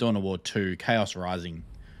War 2, Chaos Rising.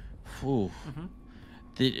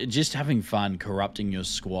 Just having fun corrupting your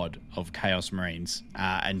squad of Chaos Marines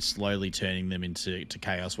and slowly turning them into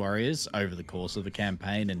Chaos Warriors over the course of the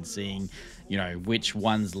campaign, and seeing, you know, which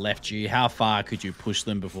ones left you, how far could you push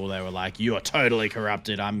them before they were like, you're totally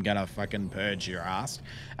corrupted, I'm gonna fucking purge your ass.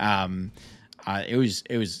 It was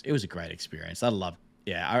a great experience. I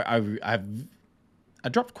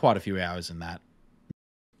dropped quite a few hours in that.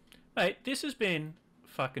 Mate, this has been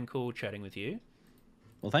fucking cool chatting with you.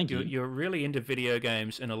 Well, thank you. You're really into video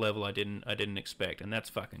games in a level I didn't expect, and that's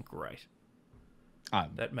fucking great.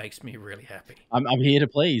 That makes me really happy. I'm here to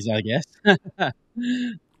please, I guess.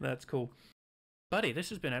 That's cool. Buddy, this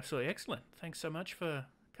has been absolutely excellent. Thanks so much for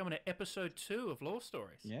coming to episode 2 of Lore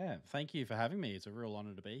Stories. Yeah, thank you for having me. It's a real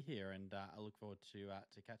honor to be here, and I look forward to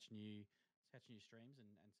catching you streams and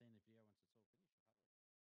seeing the video.